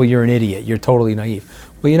at me and say, well, you're an idiot. You're totally naive.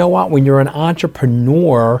 Well, you know what? When you're an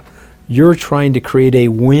entrepreneur, you're trying to create a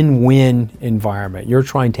win-win environment. You're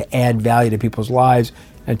trying to add value to people's lives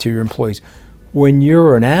and to your employees. When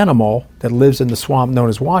you're an animal that lives in the swamp known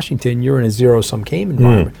as Washington, you're in a zero-sum game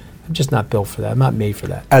environment. I'm just not built for that. I'm not made for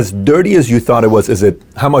that. As dirty as you thought it was,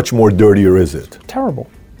 how much more dirtier is it? Terrible.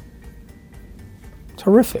 It's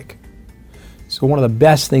horrific. So one of the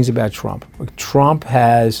best things about Trump, Trump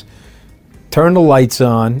has turned the lights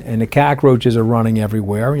on and the cockroaches are running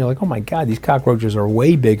everywhere. And you're like, oh my God, these cockroaches are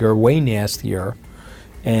way bigger, way nastier,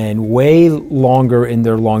 and way longer in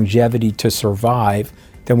their longevity to survive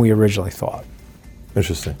than we originally thought.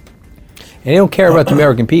 Interesting. And they don't care about the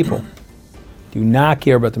American people. Do not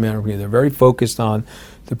care about the American people. They're very focused on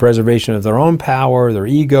the preservation of their own power, their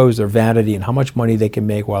egos, their vanity, and how much money they can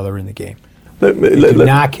make while they're in the game. They do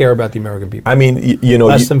not care about the American people. I mean, you know,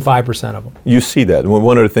 Less than 5% of them. you see that.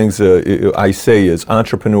 One of the things I say is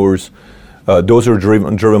entrepreneurs, those who are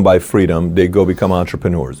driven by freedom, they go become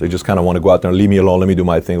entrepreneurs. They just kind of want to go out there and leave me alone, let me do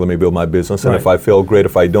my thing, let me build my business. And Right. if I fail, great.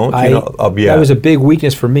 If I don't, I'll be out. That was a big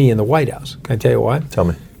weakness for me in the White House. Can I tell you why? Tell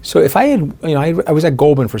me. So if I had, I was at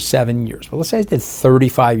Goldman for 7 years. But let's say I did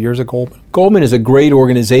 35 years at Goldman. Goldman is a great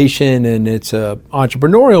organization and it's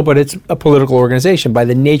entrepreneurial, but it's a political organization. By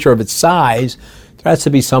the nature of its size, there has to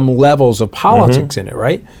be some levels of politics in it,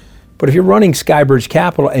 right? But if you're running Skybridge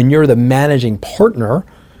Capital and you're the managing partner,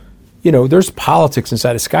 there's politics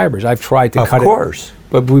inside of Skybridge. I've tried to cut it. Of course.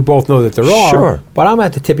 But we both know that there are. Sure. But I'm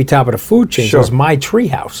at the tippy top of the food chain. Sure. So it's my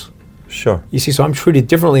treehouse. Sure. You see, so I'm treated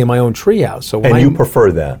differently in my own treehouse. So when And you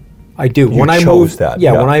prefer that. I do. You When I chose moved, that,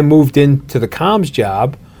 yeah, yeah. when I moved into the comms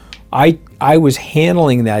job, I was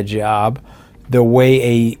handling that job the way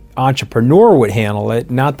a entrepreneur would handle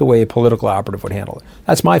it, not the way a political operative would handle it.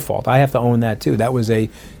 That's my fault. I have to own that too. That was a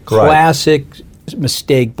classic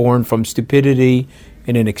mistake born from stupidity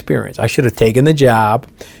and inexperience. I should have taken the job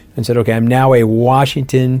and said, okay, I'm now a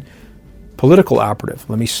Washington political operative.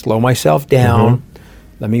 Let me slow myself down.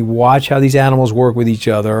 Let me watch how these animals work with each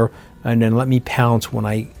other, and then let me pounce when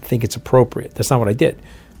I think it's appropriate. That's not what I did.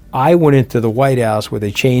 I went into the White House with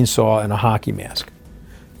a chainsaw and a hockey mask.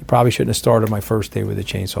 You probably shouldn't have started my first day with a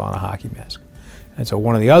chainsaw and a hockey mask. And so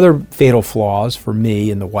one of the other fatal flaws for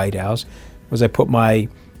me in the White House was I put my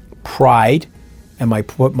pride and I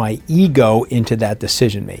put my ego into that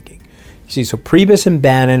decision making. You see, so Priebus and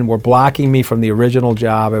Bannon were blocking me from the original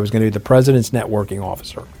job. I was going to be the president's networking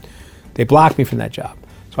officer. They blocked me from that job.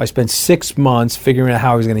 So I spent 6 months figuring out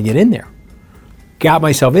how I was going to get in there. Got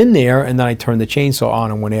myself in there, and then I turned the chainsaw on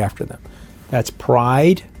and went after them. That's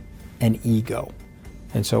pride and ego.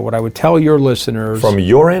 And so what I would tell your listeners... From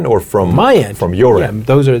your end or from my end? From your end.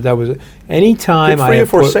 Anytime Good for you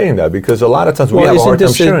for saying that, because a lot of times we have a hard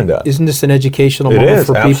time sharing that. Isn't this an educational It moment is,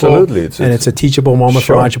 for people? absolutely. It's a teachable moment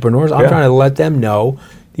Sure. for entrepreneurs. I'm Yeah. trying to let them know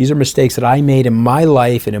these are mistakes that I made in my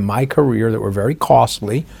life and in my career that were very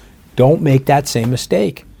costly. Don't make that same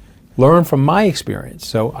mistake. Learn from my experience.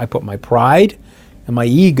 So I put my pride and my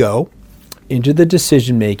ego into the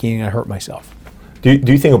decision making and I hurt myself. Do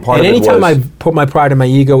you think a part And of it was... anytime I put my pride and my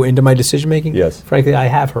ego into my decision making, Yes. frankly, I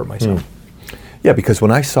have hurt myself. Yeah, because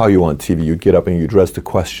when I saw you on TV, you'd get up and you address the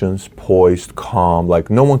questions, poised, calm, like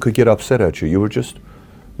no one could get upset at you. You were just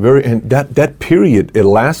very, and that period, it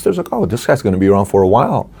lasted. It was like, oh, this guy's going to be around for a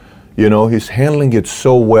while. He's handling it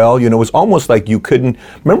so well. It was almost like you couldn't,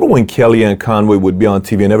 remember when Kellyanne Conway would be on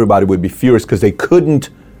TV and everybody would be furious because they couldn't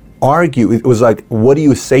argue. It was like, what do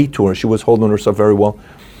you say to her? She was holding herself very well.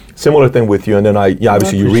 Similar thing with you, and then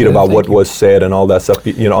obviously you read about what was said and all that stuff,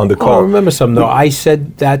 on the call. I remember something though. I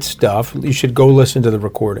said that stuff. You should go listen to the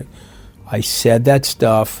recording. I said that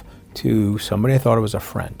stuff to somebody I thought it was a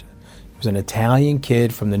friend. was an Italian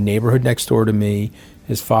kid from the neighborhood next door to me.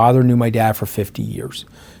 His father knew my dad for 50 years.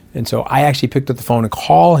 And so I actually picked up the phone and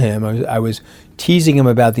called him. I was teasing him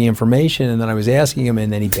about the information, and then I was asking him,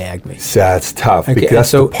 and then he bagged me. That's tough, Okay,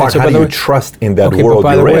 because that's the part. How do you trust in that world but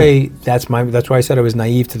by you're the in? way, that's why I said I was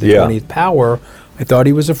naive to the 20th power. I thought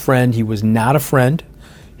he was a friend. He was not a friend.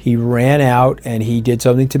 He ran out and he did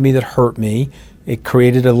something to me that hurt me. It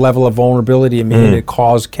created a level of vulnerability in me, and it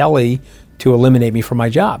caused Kelly to eliminate me from my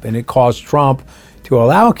job. And it caused Trump to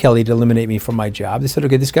allow Kelly to eliminate me from my job. They said,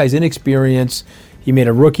 okay, this guy's inexperienced. He made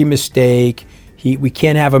a rookie mistake. We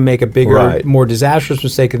can't have him make a bigger, more disastrous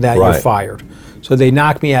mistake than that. You're fired. So they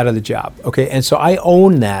knocked me out of the job. Okay, and so I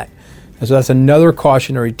own that. And so that's another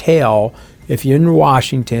cautionary tale. If you're in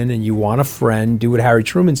Washington and you want a friend, do what Harry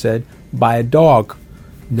Truman said, buy a dog.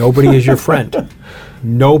 Nobody is your friend.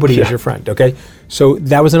 Nobody is your friend, okay? So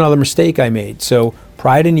that was another mistake I made. So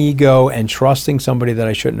pride and ego and trusting somebody that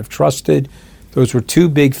I shouldn't have trusted, those were two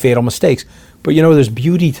big fatal mistakes. But you know, there's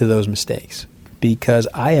beauty to those mistakes because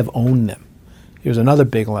I have owned them. Here's another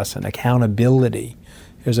big lesson, accountability.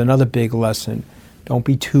 Here's another big lesson, don't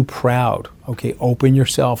be too proud, okay? Open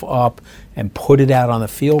yourself up and put it out on the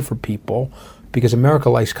field for people because America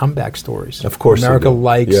likes comeback stories. Of course America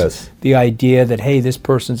likes the idea that, hey, this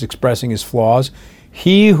person's expressing his flaws.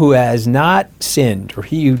 He who has not sinned or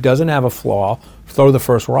he who doesn't have a flaw, throw the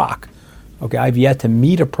first rock. Okay, I've yet to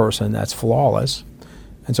meet a person that's flawless.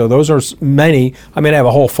 And so those are many. I mean, I have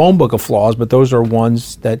a whole phone book of flaws, but those are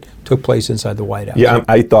ones that took place inside the White House. Yeah,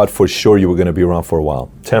 I thought for sure you were going to be around for a while.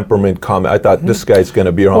 Temperament, comment. I thought this guy's going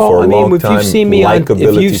to be around for a long time.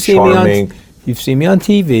 Likability, charming. You've seen me on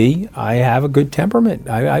TV. I have a good temperament.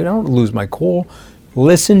 I don't lose my cool.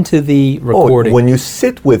 Listen to the recording. When you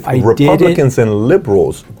sit with Republicans and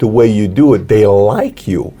liberals, the way you do it, they like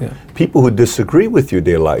you. Yeah. People who disagree with you,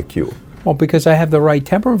 they like you. Well, because I have the right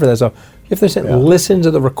temperament for that. So if they said, listen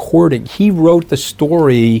to the recording. He wrote the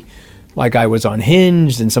story like I was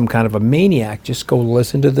unhinged and some kind of a maniac. Just go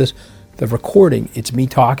listen to the recording. It's me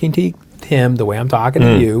talking to him the way I'm talking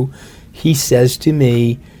to you. He says to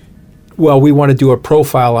me, well, we want to do a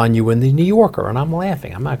profile on you in the New Yorker. And I'm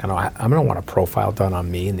laughing. I don't want a profile done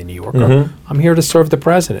on me in the New Yorker. I'm here to serve the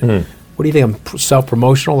president. What do you think? I'm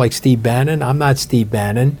self-promotional like Steve Bannon? I'm not Steve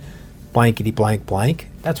Bannon. Blankety blank blank.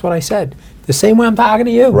 That's what I said. The same way I'm talking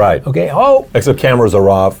to you. Right. Okay. Oh. Except cameras are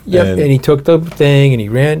off. Yep. And he took the thing and he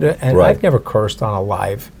ran. And I've never cursed on a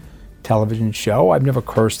live television show. I've never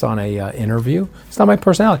cursed on a interview. It's not my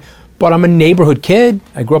personality. But I'm a neighborhood kid.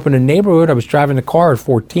 I grew up in a neighborhood. I was driving a car at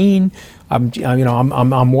 14. I'm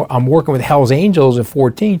working with Hell's Angels at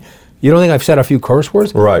 14. You don't think I've said a few curse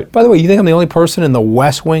words? Right. By the way, you think I'm the only person in the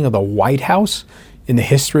West Wing of the White House, in the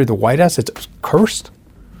history of the White House, that's cursed?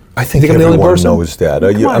 I think everyone knows that.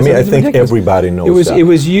 I think everybody knows that. It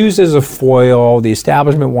was used as a foil. The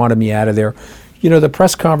establishment wanted me out of there. You know, the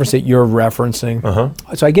press conference that you're referencing.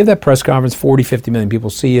 So I give that press conference, 40, 50 million people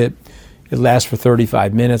see it. It lasts for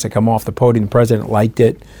 35 minutes. I come off the podium. The president liked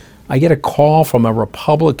it. I get a call from a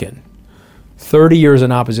Republican, 30 years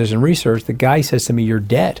in opposition research. The guy says to me, you're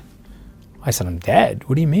dead. I said, I'm dead?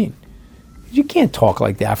 What do you mean? You can't talk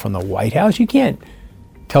like that from the White House. You can't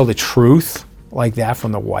tell the truth like that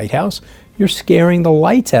from the White House. You're scaring the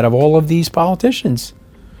lights out of all of these politicians.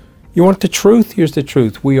 You want the truth? Here's the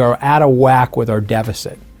truth. We are out of whack with our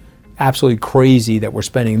deficit. Absolutely crazy that we're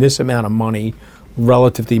spending this amount of money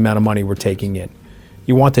relative to the amount of money we're taking in.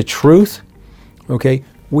 You want the truth? Okay,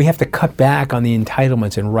 we have to cut back on the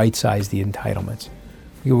entitlements and right-size the entitlements.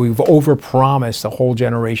 We've overpromised a whole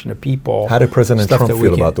generation of people. How did President Trump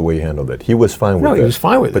feel about the way you handled it? He was fine with it. No, he was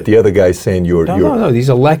fine with it. But the other guy's saying No. These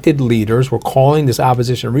elected leaders were calling this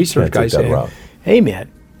opposition research guy saying, hey,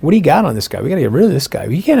 man, what do you got on this guy? We got to get rid of this guy.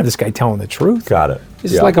 You can't have this guy telling the truth. Got it.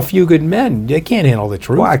 This is like A Few Good Men. They can't handle the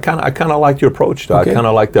truth. Well, I kind of like your approach, though. Okay. I kind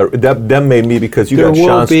of like that. That made me, because you got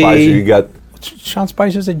Sean Spicer, you got... Sean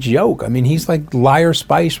Spicer's a joke. I mean, he's like Liar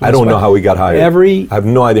Spice. I don't know how he got hired. I have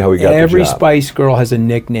no idea how he got the job. Every Spice Girl has a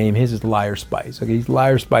nickname. His is Liar Spice. Okay, he's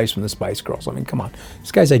Liar Spice from the Spice Girls. I mean, come on.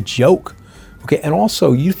 This guy's a joke. Okay, and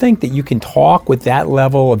also, you think that you can talk with that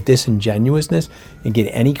level of disingenuousness and get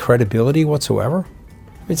any credibility whatsoever?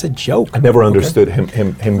 It's a joke. I never understood him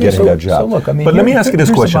getting that job. So look, I mean, but let me ask you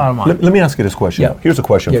this question. Let me ask you this question. Yeah. Here's a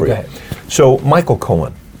question for you. Go ahead. So Michael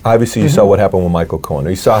Cohen. Obviously, you saw what happened with Michael Cohen.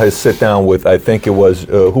 You saw his sit down with, I think it was,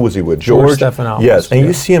 who was he with? George Stephanopoulos. Yes, and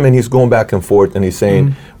you see him, and he's going back and forth, and he's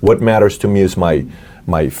saying, "What matters to me is my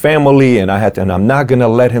family, and I'm not going to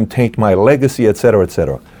let him taint my legacy, et cetera, et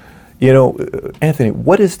cetera." You know, Anthony,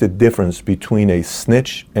 what is the difference between a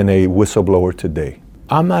snitch and a whistleblower today?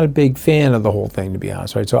 I'm not a big fan of the whole thing, to be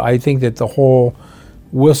honest. Right? So I think that the whole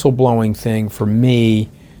whistleblowing thing for me,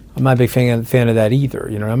 I'm not a big fan of that either.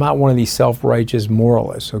 You know, I'm not one of these self-righteous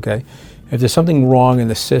moralists, okay? If there's something wrong in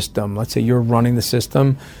the system, let's say you're running the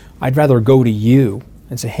system, I'd rather go to you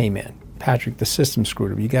and say, hey man, Patrick, the system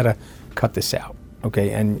screwed up. You got to cut this out,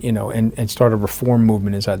 okay? And, you know, and start a reform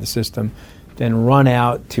movement inside the system, then run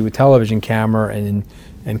out to a television camera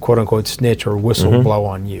and quote unquote snitch or whistleblow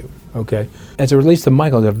on you, okay? As it relates to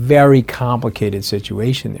Michael, it's a very complicated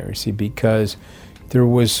situation there, you see, because there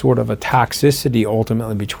was sort of a toxicity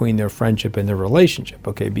ultimately between their friendship and their relationship,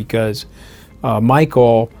 okay? Because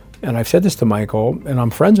Michael, and I've said this to Michael, and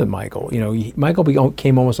I'm friends with Michael, you know, Michael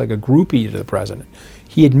became almost like a groupie to the president.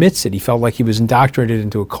 He admits it. He felt like he was indoctrinated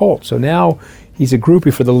into a cult. So now he's a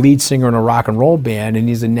groupie for the lead singer in a rock and roll band, and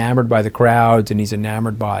he's enamored by the crowds, and he's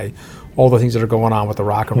enamored by all the things that are going on with the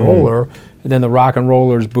rock and roller. And then the rock and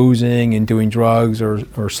roller's boozing and doing drugs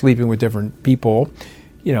or sleeping with different people.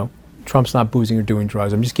 You know, Trump's not boozing or doing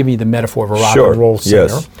drugs. I'm just giving you the metaphor of a rock and roll singer.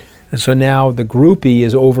 Yes. And so now the groupie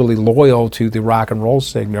is overly loyal to the rock and roll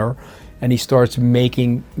singer, and he starts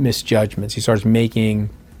making misjudgments. He starts making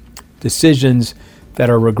decisions that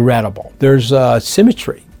are regrettable. There's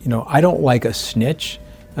symmetry. You know, I don't like a snitch,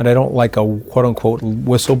 and I don't like a quote-unquote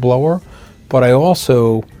whistleblower, but I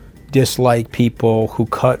also dislike people who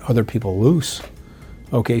cut other people loose.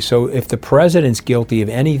 Okay, so if the president's guilty of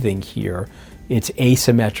anything here, it's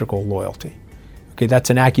asymmetrical loyalty. Okay, that's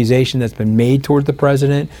an accusation that's been made toward the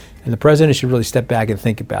president, and the president should really step back and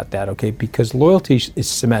think about that, okay, because loyalty is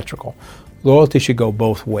symmetrical. Loyalty should go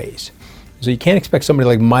both ways. So you can't expect somebody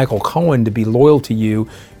like Michael Cohen to be loyal to you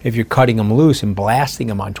if you're cutting him loose and blasting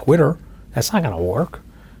him on Twitter. That's not going to work.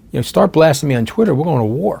 You know, start blasting me on Twitter, we're going to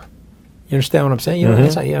war. You understand what I'm saying? You know,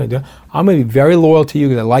 that's not, you know, I'm going to be very loyal to you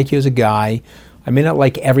because I like you as a guy. I may not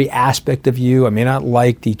like every aspect of you. I may not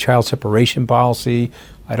like the child separation policy.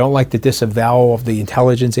 I don't like the disavowal of the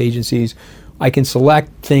intelligence agencies. I can select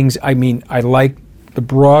things. I mean, I like the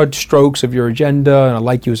broad strokes of your agenda, and I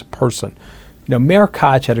like you as a person. You know, Mayor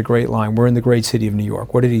Koch had a great line. We're in the great city of New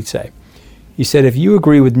York. What did he say? He said, if you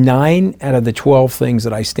agree with 9 out of the 12 things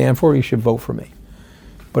that I stand for, you should vote for me.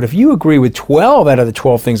 But if you agree with 12 out of the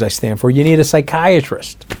 12 things I stand for, you need a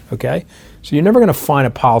psychiatrist, okay? So you're never going to find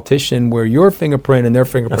a politician where your fingerprint and their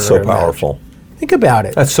fingerprint are so powerful. Think about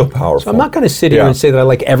it. That's so powerful. So I'm not going to sit here and say that I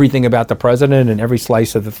like everything about the president and every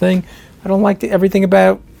slice of the thing. I don't like everything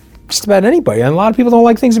about just about anybody. And a lot of people don't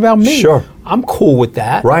like things about me. Sure. I'm cool with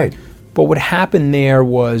that. Right. But what happened there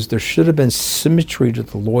was there should have been symmetry to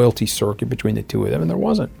the loyalty circuit between the two of them, and there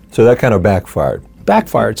wasn't. So that kind of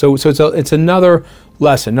backfired. So it's another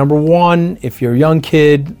lesson. Number one, if you're a young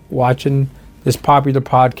kid watching this popular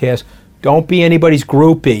podcast, don't be anybody's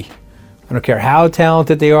groupie. I don't care how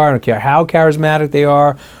talented they are. I don't care how charismatic they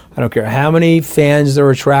are. I don't care how many fans they're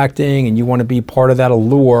attracting, and you want to be part of that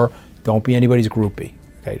allure. Don't be anybody's groupie.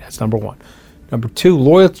 Okay, that's number one. Number two,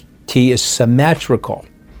 loyalty is symmetrical.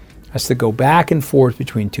 It has to go back and forth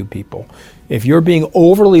between two people. If you're being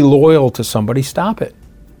overly loyal to somebody, stop it.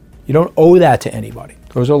 You don't owe that to anybody.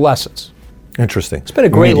 Those are lessons. Interesting. It's been a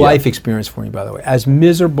great life experience for me, by the way. As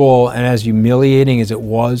miserable and as humiliating as it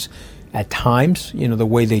was at times, you know, the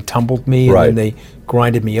way they tumbled me and then they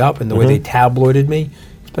grinded me up and the way they tabloided me,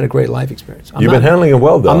 it's been a great life experience. You've been handling it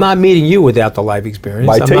well, though. I'm not meeting you without the life experience.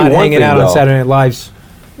 I'm not hanging out on Saturday Night Live's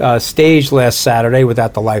stage last Saturday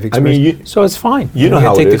without the life experience. I mean, so it's fine. You know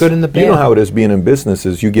how it is. Take the good and the bad. You know how it is being in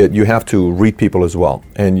businesses. You have to read people as well,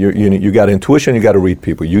 and you got intuition. You got to read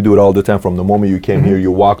people. You do it all the time. From the moment you came here,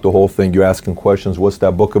 you walk the whole thing. You're asking questions. What's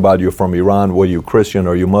that book about? You're from Iran. What are you, Christian?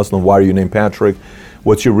 Are you Muslim? Why are you named Patrick?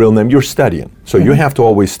 What's your real name? You're studying. So you have to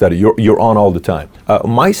always study. You're on all the time.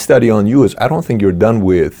 My study on you is I don't think you're done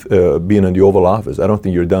with being in the Oval Office. I don't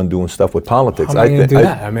think you're done doing stuff with politics. How am I going to do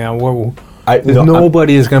that? I mean,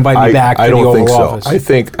 nobody is going to invite me back to the Oval Office. I don't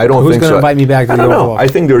think so. Who's going to invite me back to the Oval Office?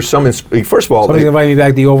 I think there's some, first of all. Somebody's going to invite me back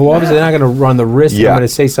to the Oval Office. They're not going to run the risk. I'm going to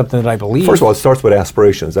say something that I believe. First of all, it starts with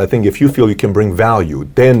aspirations. I think if you feel you can bring value,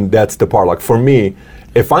 then that's the part. Like for me,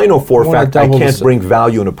 if I know for a fact I can't bring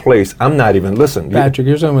value in a place, I'm not even listening. Patrick,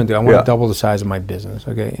 here's what I'm going to do. I want to double the size of my business,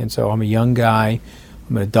 okay? And so I'm a young guy.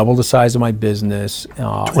 I'm going to double the size of my business.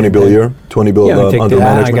 20 billion under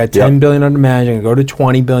management. I got 10 billion under management. I go to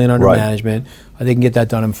 20 billion under management. I think I can get that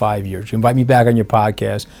done in 5 years. You invite me back on your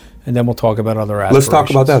podcast, and then we'll talk about other aspirations. Let's talk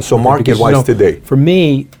about that. So market-wise today. For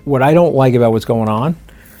me, what I don't like about what's going on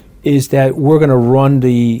is that we're going to run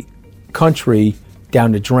the country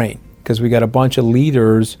down the drain because we got a bunch of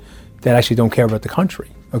leaders that actually don't care about the country.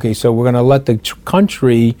 Okay, so we're going to let the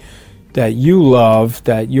country that you love,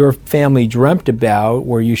 that your family dreamt about,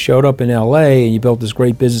 where you showed up in LA and you built this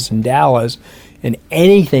great business in Dallas, and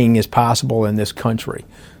anything is possible in this country,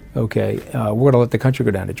 okay, we're going to let the country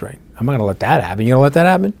go down the drain. I'm not going to let that happen. You going to let that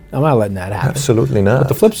happen? I'm not letting that happen. Absolutely not. But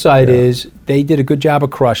the flip side is they did a good job of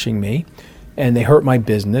crushing me, and they hurt my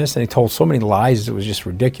business, and they told so many lies, it was just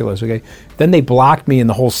ridiculous, okay? Then they blocked me in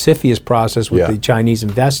the whole CFIUS process with the Chinese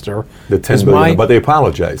investor. The $10 billion, but they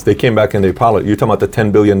apologized. They came back and they apologized. You're talking about the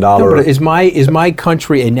 $10 billion. No, but is my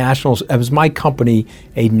country is my company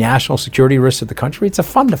a national security risk to the country? It's a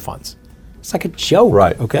fund of funds. It's like a joke,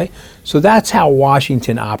 right? Okay, so that's how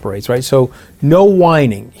Washington operates, right? So no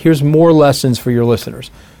whining. Here's more lessons for your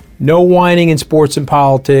listeners. No whining in sports and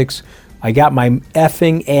politics. I got my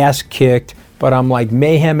effing ass kicked, but I'm like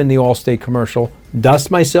Mayhem in the Allstate commercial, dust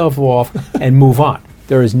myself off and move on.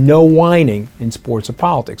 There is no whining in sports or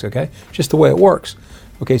politics, okay? Just the way it works.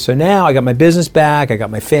 Okay, so now I got my business back, I got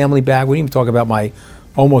my family back. We didn't even talk about my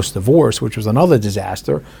almost divorce, which was another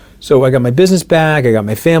disaster. So I got my business back, I got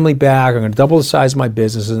my family back, I'm gonna double the size of my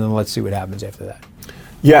business, and then let's see what happens after that.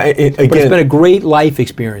 Yeah, again, but it's been a great life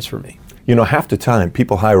experience for me. You know, half the time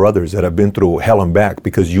people hire others that have been through hell and back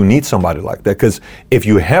because you need somebody like that. Because if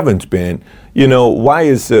you haven't been, you know, why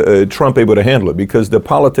is Trump able to handle it? Because the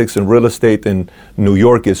politics and real estate in New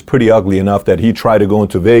York is pretty ugly enough that he tried to go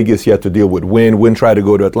into Vegas, he had to deal with Wynn tried to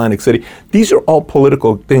go to Atlantic City. These are all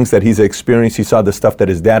political things that he's experienced. He saw the stuff that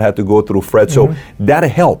his dad had to go through, Fred. So that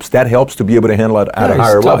helps. That helps to be able to handle it at a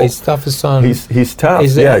higher level. He's tough as son. He's tough.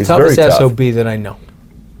 He's he's very tough. SOB that I know.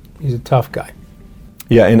 He's a tough guy.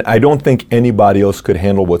 Yeah, and I don't think anybody else could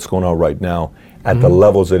handle what's going on right now at the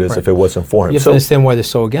levels it is if it wasn't for him. You have to understand why they're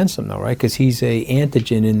so against him, though, right? Because he's a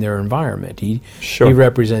antigen in their environment. He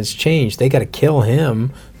represents change. They got to kill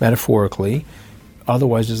him, metaphorically.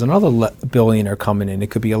 Otherwise, there's another billionaire coming in.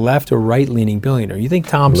 It could be a left or right-leaning billionaire. You think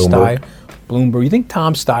Tom Steyer, Bloomberg, you think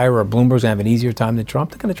Tom Steyer or Bloomberg's going to have an easier time than Trump?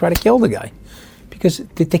 They're going to try to kill the guy because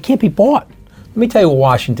they can't be bought. Let me tell you what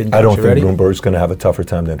Washington does. I don't think Bloomberg's going to have a tougher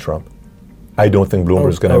time than Trump. I don't think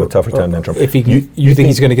Bloomberg's going to have a tougher time than Trump. If you think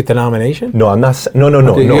he's going to get the nomination? No, I'm not. No,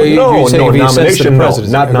 nomination. No,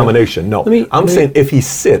 not nomination. No, I'm saying if he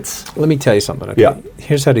sits. Let me tell you something. Okay? Yeah.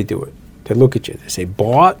 Here's how they do it. They look at you. They say,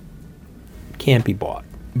 bought, can't be bought.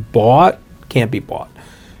 Bought, can't be bought.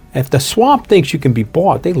 If the swamp thinks you can be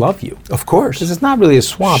bought, they love you. Of course. Because it's not really a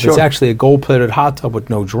swamp. It's actually a gold-plated hot tub with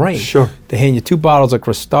no drain. Sure. They hand you 2 bottles of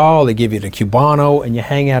Cristal. They give you the Cubano, and you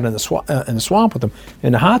hang out in the swamp with them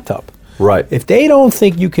in the hot tub. Right. If they don't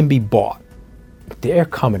think you can be bought, they're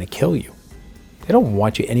coming to kill you. They don't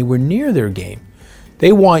want you anywhere near their game.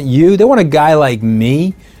 They want you. They want a guy like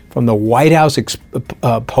me from the White House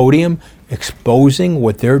podium exposing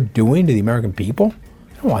what they're doing to the American people.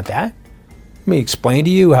 They don't want that. Let me explain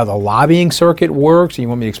to you how the lobbying circuit works. And you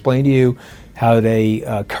want me to explain to you how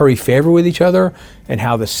they curry favor with each other and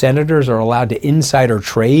how the senators are allowed to insider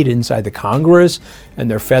trade inside the Congress, and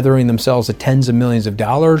they're feathering themselves to tens of millions of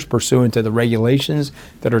dollars pursuant to the regulations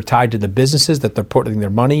that are tied to the businesses that they're putting their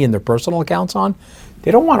money in their personal accounts on.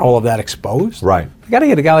 They don't want all of that exposed. Right. You got to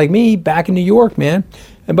get a guy like me back in New York, man.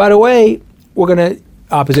 And by the way, we're going to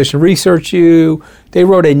opposition research you. They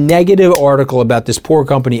wrote a negative article about this poor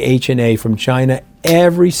company H&A from China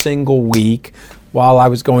every single week while I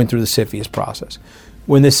was going through the CFIUS process.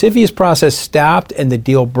 When the CFIUS process stopped and the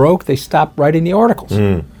deal broke, they stopped writing the articles.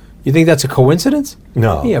 You think that's a coincidence?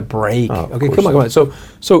 No. Give me a break. Okay, come on.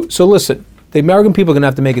 So listen, the American people are going to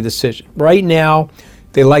have to make a decision. Right now,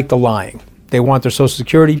 they like the lying. They want their Social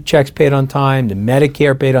Security checks paid on time, the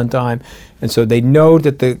Medicare paid on time, and so they know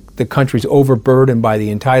that the country's overburdened by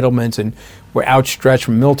the entitlements and we're outstretched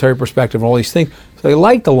from a military perspective and all these things. So they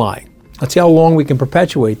like the lying. Let's see how long we can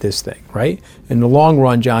perpetuate this thing, right? In the long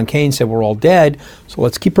run, John Keynes said we're all dead, so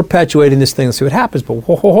let's keep perpetuating this thing and see what happens. But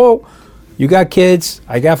you got kids,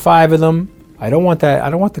 I got 5 of them. I don't want that.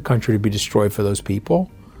 I don't want the country to be destroyed for those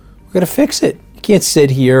people. We're gonna fix it. You can't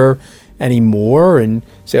sit here anymore and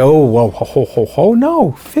say, oh, well,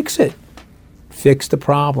 no, fix it. Fix the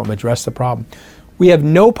problem, address the problem. We have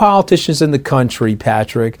no politicians in the country,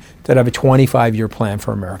 Patrick, that have a 25-year plan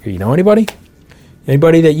for America. You know anybody?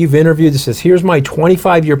 Anybody that you've interviewed that says, here's my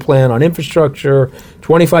 25-year plan on infrastructure,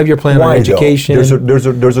 25-year plan on education. There's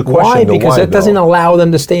a question. Why? Because that doesn't allow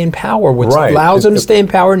them to stay in power. What allows them to stay in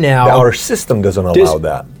power now. Our system doesn't allow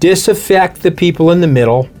that. Disaffect the people in the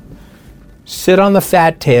middle. Sit on the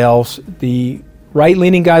fat tails. The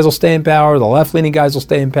right-leaning guys will stay in power. The left-leaning guys will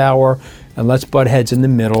stay in power. And let's butt heads in the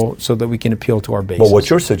middle so that we can appeal to our base. But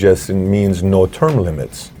what you're suggesting means no term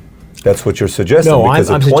limits. That's what you're suggesting. No, I'm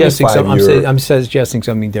suggesting I'm suggesting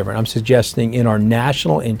something different. I'm suggesting in our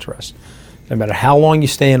national interest, no matter how long you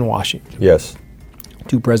stay in Washington. Yes.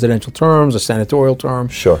 2 presidential terms, a senatorial term.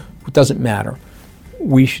 Sure. It doesn't matter.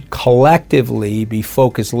 we should collectively be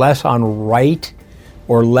focused less on right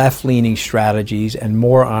or left-leaning strategies and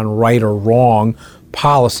more on right or wrong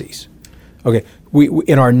policies. Okay, we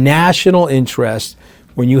in our national interest,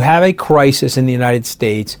 when you have a crisis in the United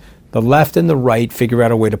States, the left and the right figure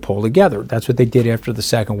out a way to pull together. That's what they did after the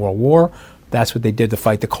Second World War. That's what they did to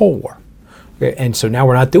fight the Cold War. Okay, and so now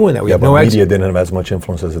we're not doing that. We have but no media didn't have as much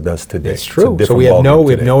influence as it does today. It's true. So we have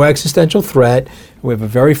no existential threat. We have a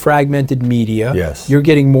very fragmented media. Yes. You're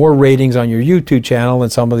getting more ratings on your YouTube channel than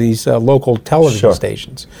some of these local television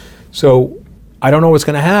stations. So I don't know what's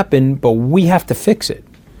going to happen, but we have to fix it.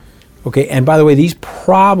 Okay, and by the way, these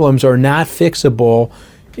problems are not fixable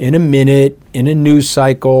in a minute, in a news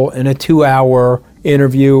cycle, in a 2-hour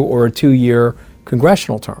interview, or a 2-year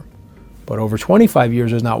congressional term. But over 25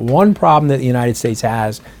 years, there's not one problem that the United States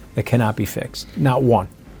has that cannot be fixed. Not one.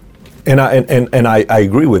 And I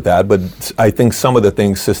agree with that, but I think some of the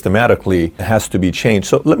things systematically has to be changed.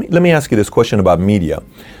 So let me ask you this question about media.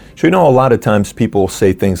 So a lot of times people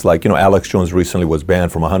say things like, Alex Jones recently was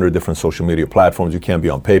banned from 100 different social media platforms. You can't be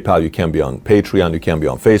on PayPal, you can't be on Patreon, you can't be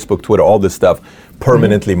on Facebook, Twitter, all this stuff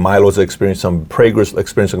permanently. Milo's experienced some, Prager's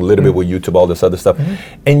experiencing a little bit with YouTube, all this other stuff.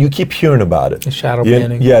 And you keep hearing about it. The shadow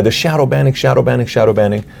banning. Yeah, the shadow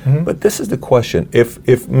banning. But this is the question.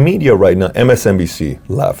 If media right now, MSNBC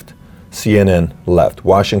left, CNN left,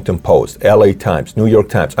 Washington Post, LA Times, New York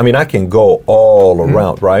Times. I mean, I can go all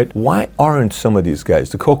around, right? Why aren't some of these guys,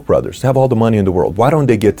 the Koch brothers, have all the money in the world? Why don't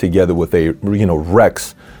they get together with a,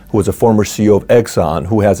 Rex, who was a former CEO of Exxon,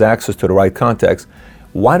 who has access to the right contacts?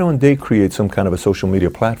 Why don't they create some kind of a social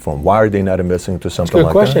media platform? Why are they not investing into something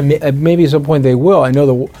like that? That's a good question. Maybe at some point they will. I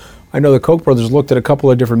know the Koch brothers looked at a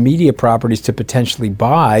couple of different media properties to potentially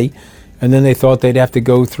buy, and then they thought they'd have to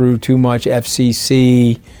go through too much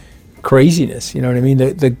FCC craziness. You know what I mean?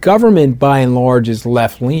 The government, by and large, is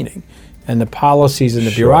left-leaning, and the policies and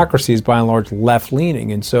the bureaucracy is, by and large,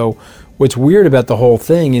 left-leaning. And so what's weird about the whole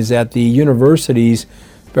thing is that the universities,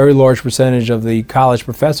 very large percentage of the college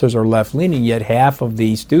professors are left-leaning, yet half of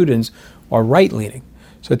the students are right-leaning.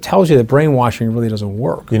 So it tells you that brainwashing really doesn't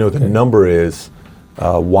work. The number is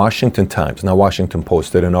Washington Times, now Washington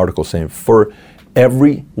Post, did an article saying for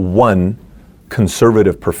every one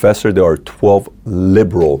conservative professor, there are 12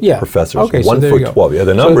 liberal professors. Okay, one for 12. Yeah,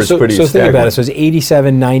 the number is pretty staggering. So think about it. So it's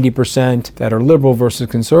 87, 90% that are liberal versus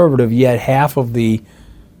conservative, yet half of the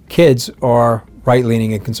kids are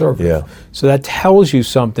right-leaning and conservative. Yeah. So that tells you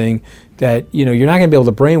something that, you're not going to be able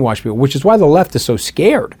to brainwash people, which is why the left is so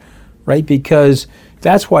scared, right? Because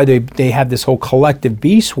that's why they have this whole collective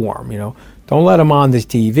bee swarm, Don't let him on the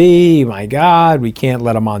TV. My God, we can't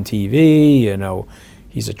let him on TV,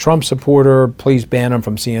 He's a Trump supporter. Please ban him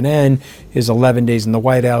from CNN. His 11 days in the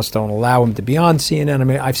White House don't allow him to be on CNN. I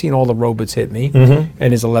mean, I've seen all the robots hit me.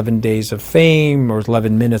 And his 11 days of fame or his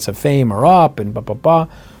 11 minutes of fame are up and blah, blah, blah.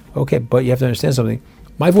 Okay, but you have to understand something.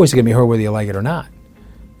 My voice is going to be heard whether you like it or not.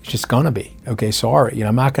 It's just going to be. Okay, sorry.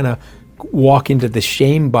 I'm not going to walk into the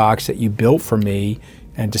shame box that you built for me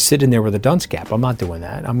and to sit in there with a dunce cap. I'm not doing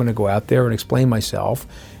that. I'm going to go out there and explain myself,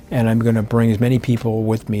 and I'm going to bring as many people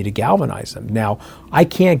with me to galvanize them. Now, I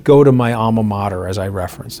can't go to my alma mater, as I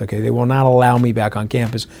referenced. Okay, they will not allow me back on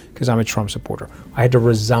campus because I'm a Trump supporter. I had to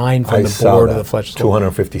resign from the board of the Fletcher School.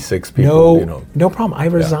 256 people. No problem. I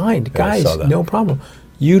resigned, guys. No problem.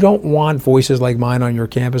 You don't want voices like mine on your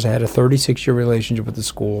campus. I had a 36-year relationship with the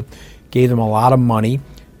school, gave them a lot of money.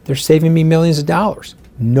 They're saving me millions of dollars.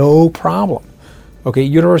 No problem. Okay,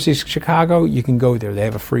 University of Chicago, you can go there. They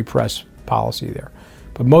have a free press policy there.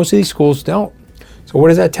 But most of these schools don't. So what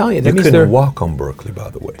does that tell you? That means couldn't walk on Berkeley,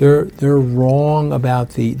 by the way. They're wrong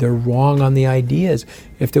they're wrong on the ideas.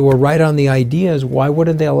 If they were right on the ideas, why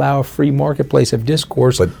wouldn't they allow a free marketplace of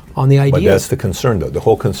discourse on the ideas? But that's the concern, though. The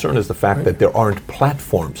whole concern is the fact that there aren't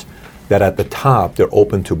platforms that at the top they're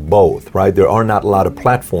open to both, right? There are not a lot of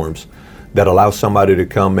platforms that allow somebody to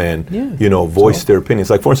come and voice their opinions.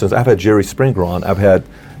 Like, for instance, I've had Jerry Springer on. I've had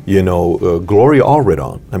Gloria Allred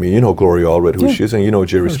on. I mean, Gloria Allred, who she is, and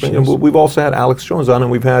Jerry Springer. And we've also had Alex Jones on, and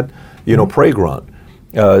we've had, Prager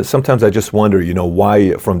on. Sometimes I just wonder,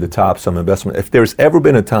 why from the top some investment. If there's ever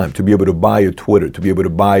been a time to be able to buy a Twitter, to be able to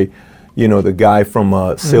buy, the guy from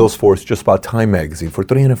Salesforce just bought Time Magazine for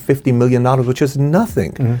 $350 million, which is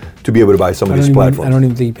nothing to be able to buy some of these platforms. I don't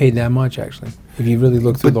even think he paid that much, actually. If you really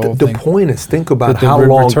look through the whole thing. The point is, think about how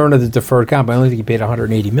long. The return of the deferred comp, I only think he paid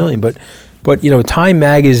 $180 million. But Time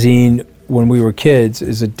Magazine, when we were kids,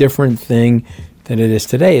 is a different thing than it is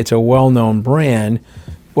today. It's a well-known brand,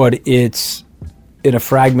 but it's in a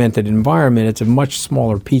fragmented environment, it's a much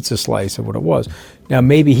smaller pizza slice of what it was. Now,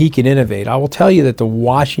 maybe he can innovate. I will tell you that the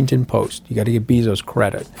Washington Post, you got to give Bezos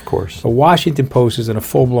credit. Of course. The Washington Post is in a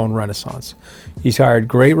full-blown renaissance. He's hired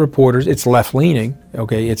great reporters. It's left-leaning,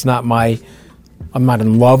 okay? It's not I'm not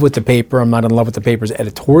in love with the paper. I'm not in love with the paper's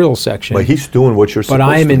editorial section. But he's doing what you're supposed But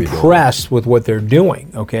I am to be impressed with what they're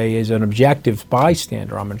doing, okay? As an objective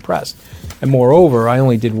bystander, I'm impressed. And moreover, I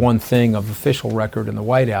only did one thing of official record in the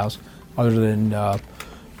White House, other than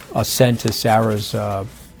assent to Sarah's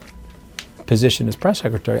position as press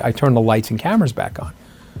secretary. I turned the lights and cameras back on.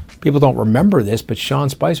 People don't remember this, but Sean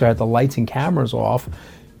Spicer had the lights and cameras off,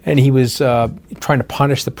 and he was trying to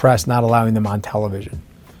punish the press, not allowing them on television.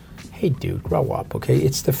 Hey, dude, grow up, okay?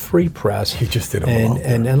 It's the free press. You just didn't and, belong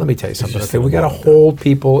there. and let me tell you something, just okay? We didn't got to belong there. hold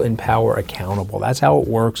people in power accountable. That's how it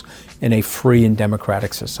works in a free and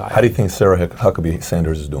democratic society. How do you think Sarah Huckabee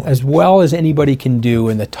Sanders is doing? As well as anybody can do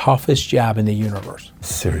in the toughest job in the universe,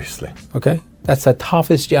 Seriously. okay? That's the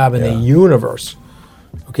toughest job in Yeah. the universe.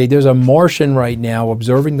 Okay, there's a Martian right now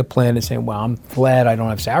observing the planet saying, well, I'm glad I don't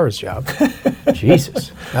have Sarah's job.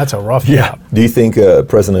 Jesus, that's a rough job. Do you think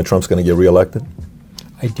President Trump's going to get reelected?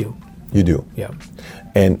 I do, You do. yeah.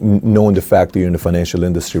 And knowing the fact that you're in the financial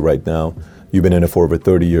industry right now, you've been in it for over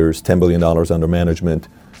 30 years, $10 billion under management.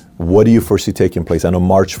 What do you foresee taking place? I know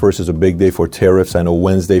March 1st is a big day for tariffs. I know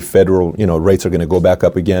Wednesday federal, rates are going to go back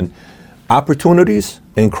up again. Opportunities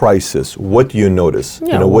and crisis. What do you notice?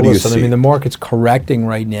 Yeah, What do you listen, see? I mean, the market's correcting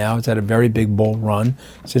right now. It's had a very big bull run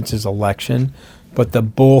since his election, but the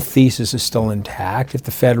bull thesis is still intact. If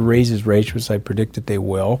the Fed raises rates, which I predict that they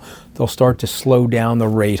will, they'll start to slow down the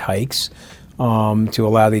rate hikes to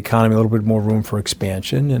allow the economy a little bit more room for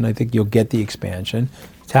expansion, and I think you'll get the expansion.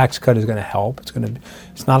 Tax cut is going to help.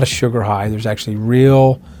 It's not a sugar high. There's actually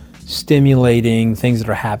real stimulating things that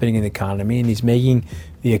are happening in the economy, and he's making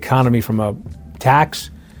the economy from a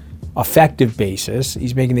tax effective basis.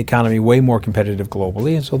 He's making the economy way more competitive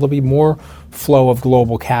globally, and so there'll be more flow of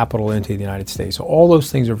global capital into the United States. So all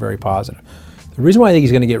those things are very positive. The reason why I think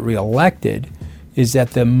he's going to get reelected is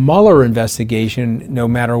that the Mueller investigation, no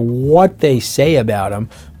matter what they say about him,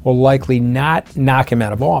 will likely not knock him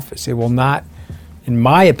out of office. It will not, in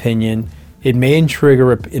my opinion, it may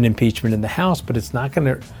trigger an impeachment in the House, but it's not going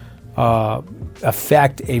to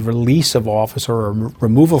affect a release of office or a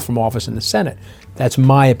removal from office in the Senate. That's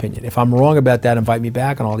my opinion. If I'm wrong about that, invite me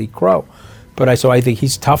back and I'll eat crow. But I think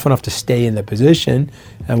he's tough enough to stay in the position.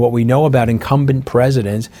 And what we know about incumbent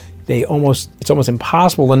presidents, it's almost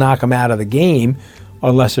impossible to knock them out of the game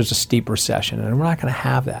unless there's a steep recession. And we're not going to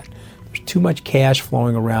have that. There's too much cash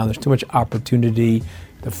flowing around. There's too much opportunity.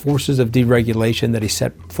 The forces of deregulation that he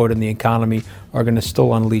set foot in the economy are going to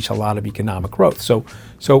still unleash a lot of economic growth. So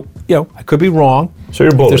I could be wrong. So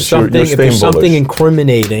you're bullish. If You're there's staying something bullish.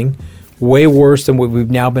 incriminating, way worse than what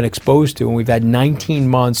we've now been exposed to, and we've had 19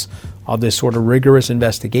 months of this sort of rigorous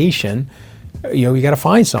investigation, you got to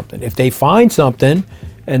find something. If they find something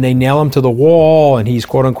and they nail him to the wall and he's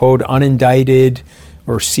quote unquote unindicted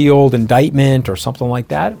or sealed indictment or something like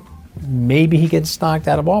that, maybe he gets knocked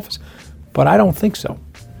out of office. But I don't think so.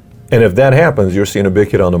 And if that happens, you're seeing a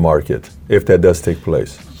big hit on the market, if that does take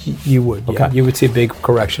place. You would, yeah. Okay. You would see a big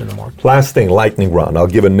correction in the market. Last thing, lightning round. I'll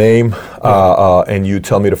give a name, and you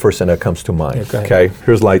tell me the first thing that comes to mind. Yeah, go ahead. Okay,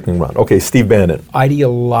 here's lightning round. Okay, Steve Bannon,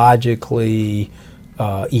 Ideologically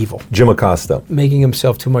evil, Jim Acosta, making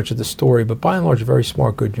himself too much of the story, but by and large, a very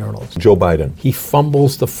smart, good journalist. Joe Biden, He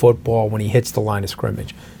fumbles the football when he hits the line of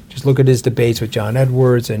scrimmage. Just look at his debates with John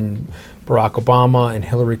Edwards and Barack Obama and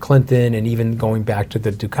Hillary Clinton, and even going back to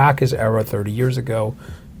the Dukakis era 30 years ago.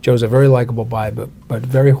 Joe's a very likable guy, but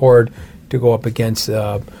very hard to go up against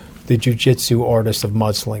the jiu-jitsu artist of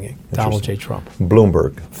mudslinging, Donald J. Trump.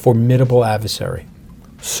 Bloomberg, Formidable adversary.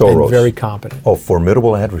 Soros. And very competent. Oh,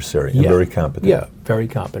 formidable adversary and Yeah. very competent. Yeah, very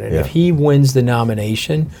competent. Yeah. If he wins the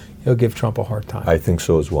nomination, he'll give Trump a hard time. I think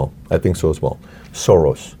so as well.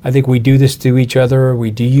 Soros, I think we do this to each other.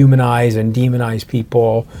 We dehumanize and demonize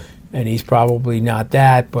people, and he's probably not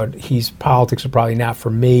that, but politics are probably not for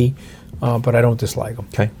me, but I don't dislike him.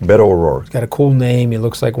 okay. Beto O'Rourke, Got a cool name. He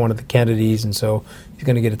looks like one of the Kennedys, and so he's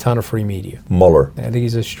going to get a ton of free media. Mueller, I think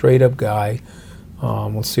he's a straight-up guy.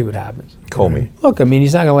 We'll see what happens. Comey, Look, I mean,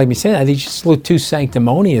 he's not going to like me saying that. I think he's just a little too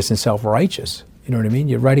sanctimonious and self-righteous. You know what I mean?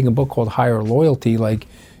 You're writing a book called Higher Loyalty. Like,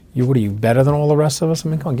 what are you, better than all the rest of us? I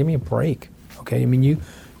mean, come on, give me a break. Okay? I mean, you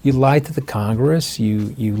lied to the Congress.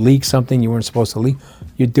 You leaked something you weren't supposed to leak.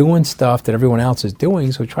 You're doing stuff that everyone else is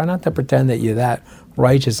doing, so try not to pretend that you're that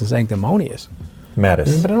righteous and sanctimonious.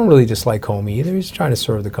 Mattis, But I don't really dislike Comey either. He's trying to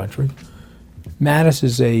serve the country. Mattis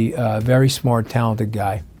is a very smart, talented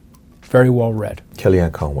guy. Very well read.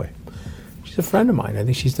 Kellyanne Conway, She's a friend of mine. I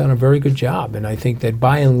think she's done a very good job, and I think that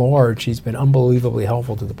by and large, she's been unbelievably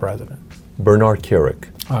helpful to the president. Bernard Kerik.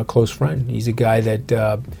 A close friend. He's a guy that,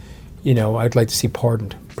 I'd like to see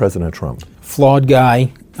pardoned. President Trump. Flawed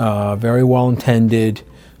guy, very well intended.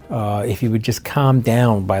 If he would just calm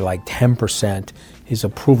down by like 10%, his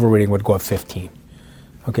approval rating would go up 15.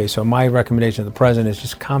 Okay, so my recommendation to the president is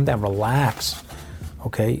just calm down, relax.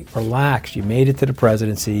 Okay, relax. You made it to the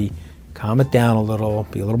presidency. Calm it down a little.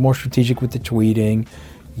 Be a little more strategic with the tweeting.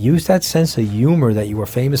 Use that sense of humor that you were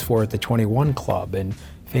famous for at the 21 Club and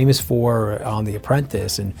famous for on The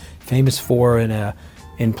Apprentice and famous for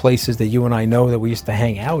in places that you and I know that we used to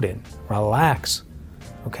hang out in. Relax.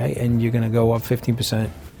 Okay, and you're going to go up 15%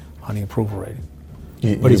 on the approval rating.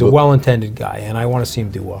 But he's a well-intended guy, and I want to see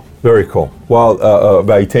him do well. Very cool. Well,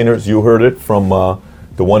 Valuetainers, you heard it from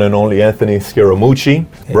the one and only Anthony Scaramucci.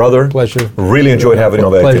 Hey, brother. Pleasure. Really enjoyed having you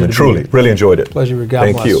on Valuetainment. Truly, really enjoyed it. Pleasure. God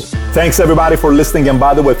Thank bless. you. Thanks everybody for listening. And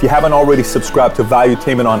by the way, if you haven't already subscribed to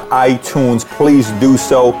Valuetainment on iTunes, please do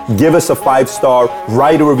so. Give us a 5-star,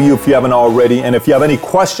 write a review if you haven't already. And if you have any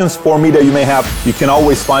questions for me that you may have, you can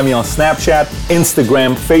always find me on Snapchat,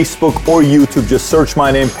 Instagram, Facebook, or YouTube. Just search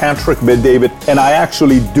my name, Patrick Bet-David. And I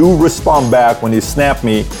actually do respond back when you snap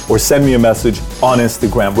me or send me a message on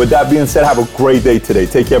Instagram. With that being said, have a great day today.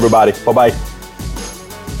 Take care, everybody. Bye-bye.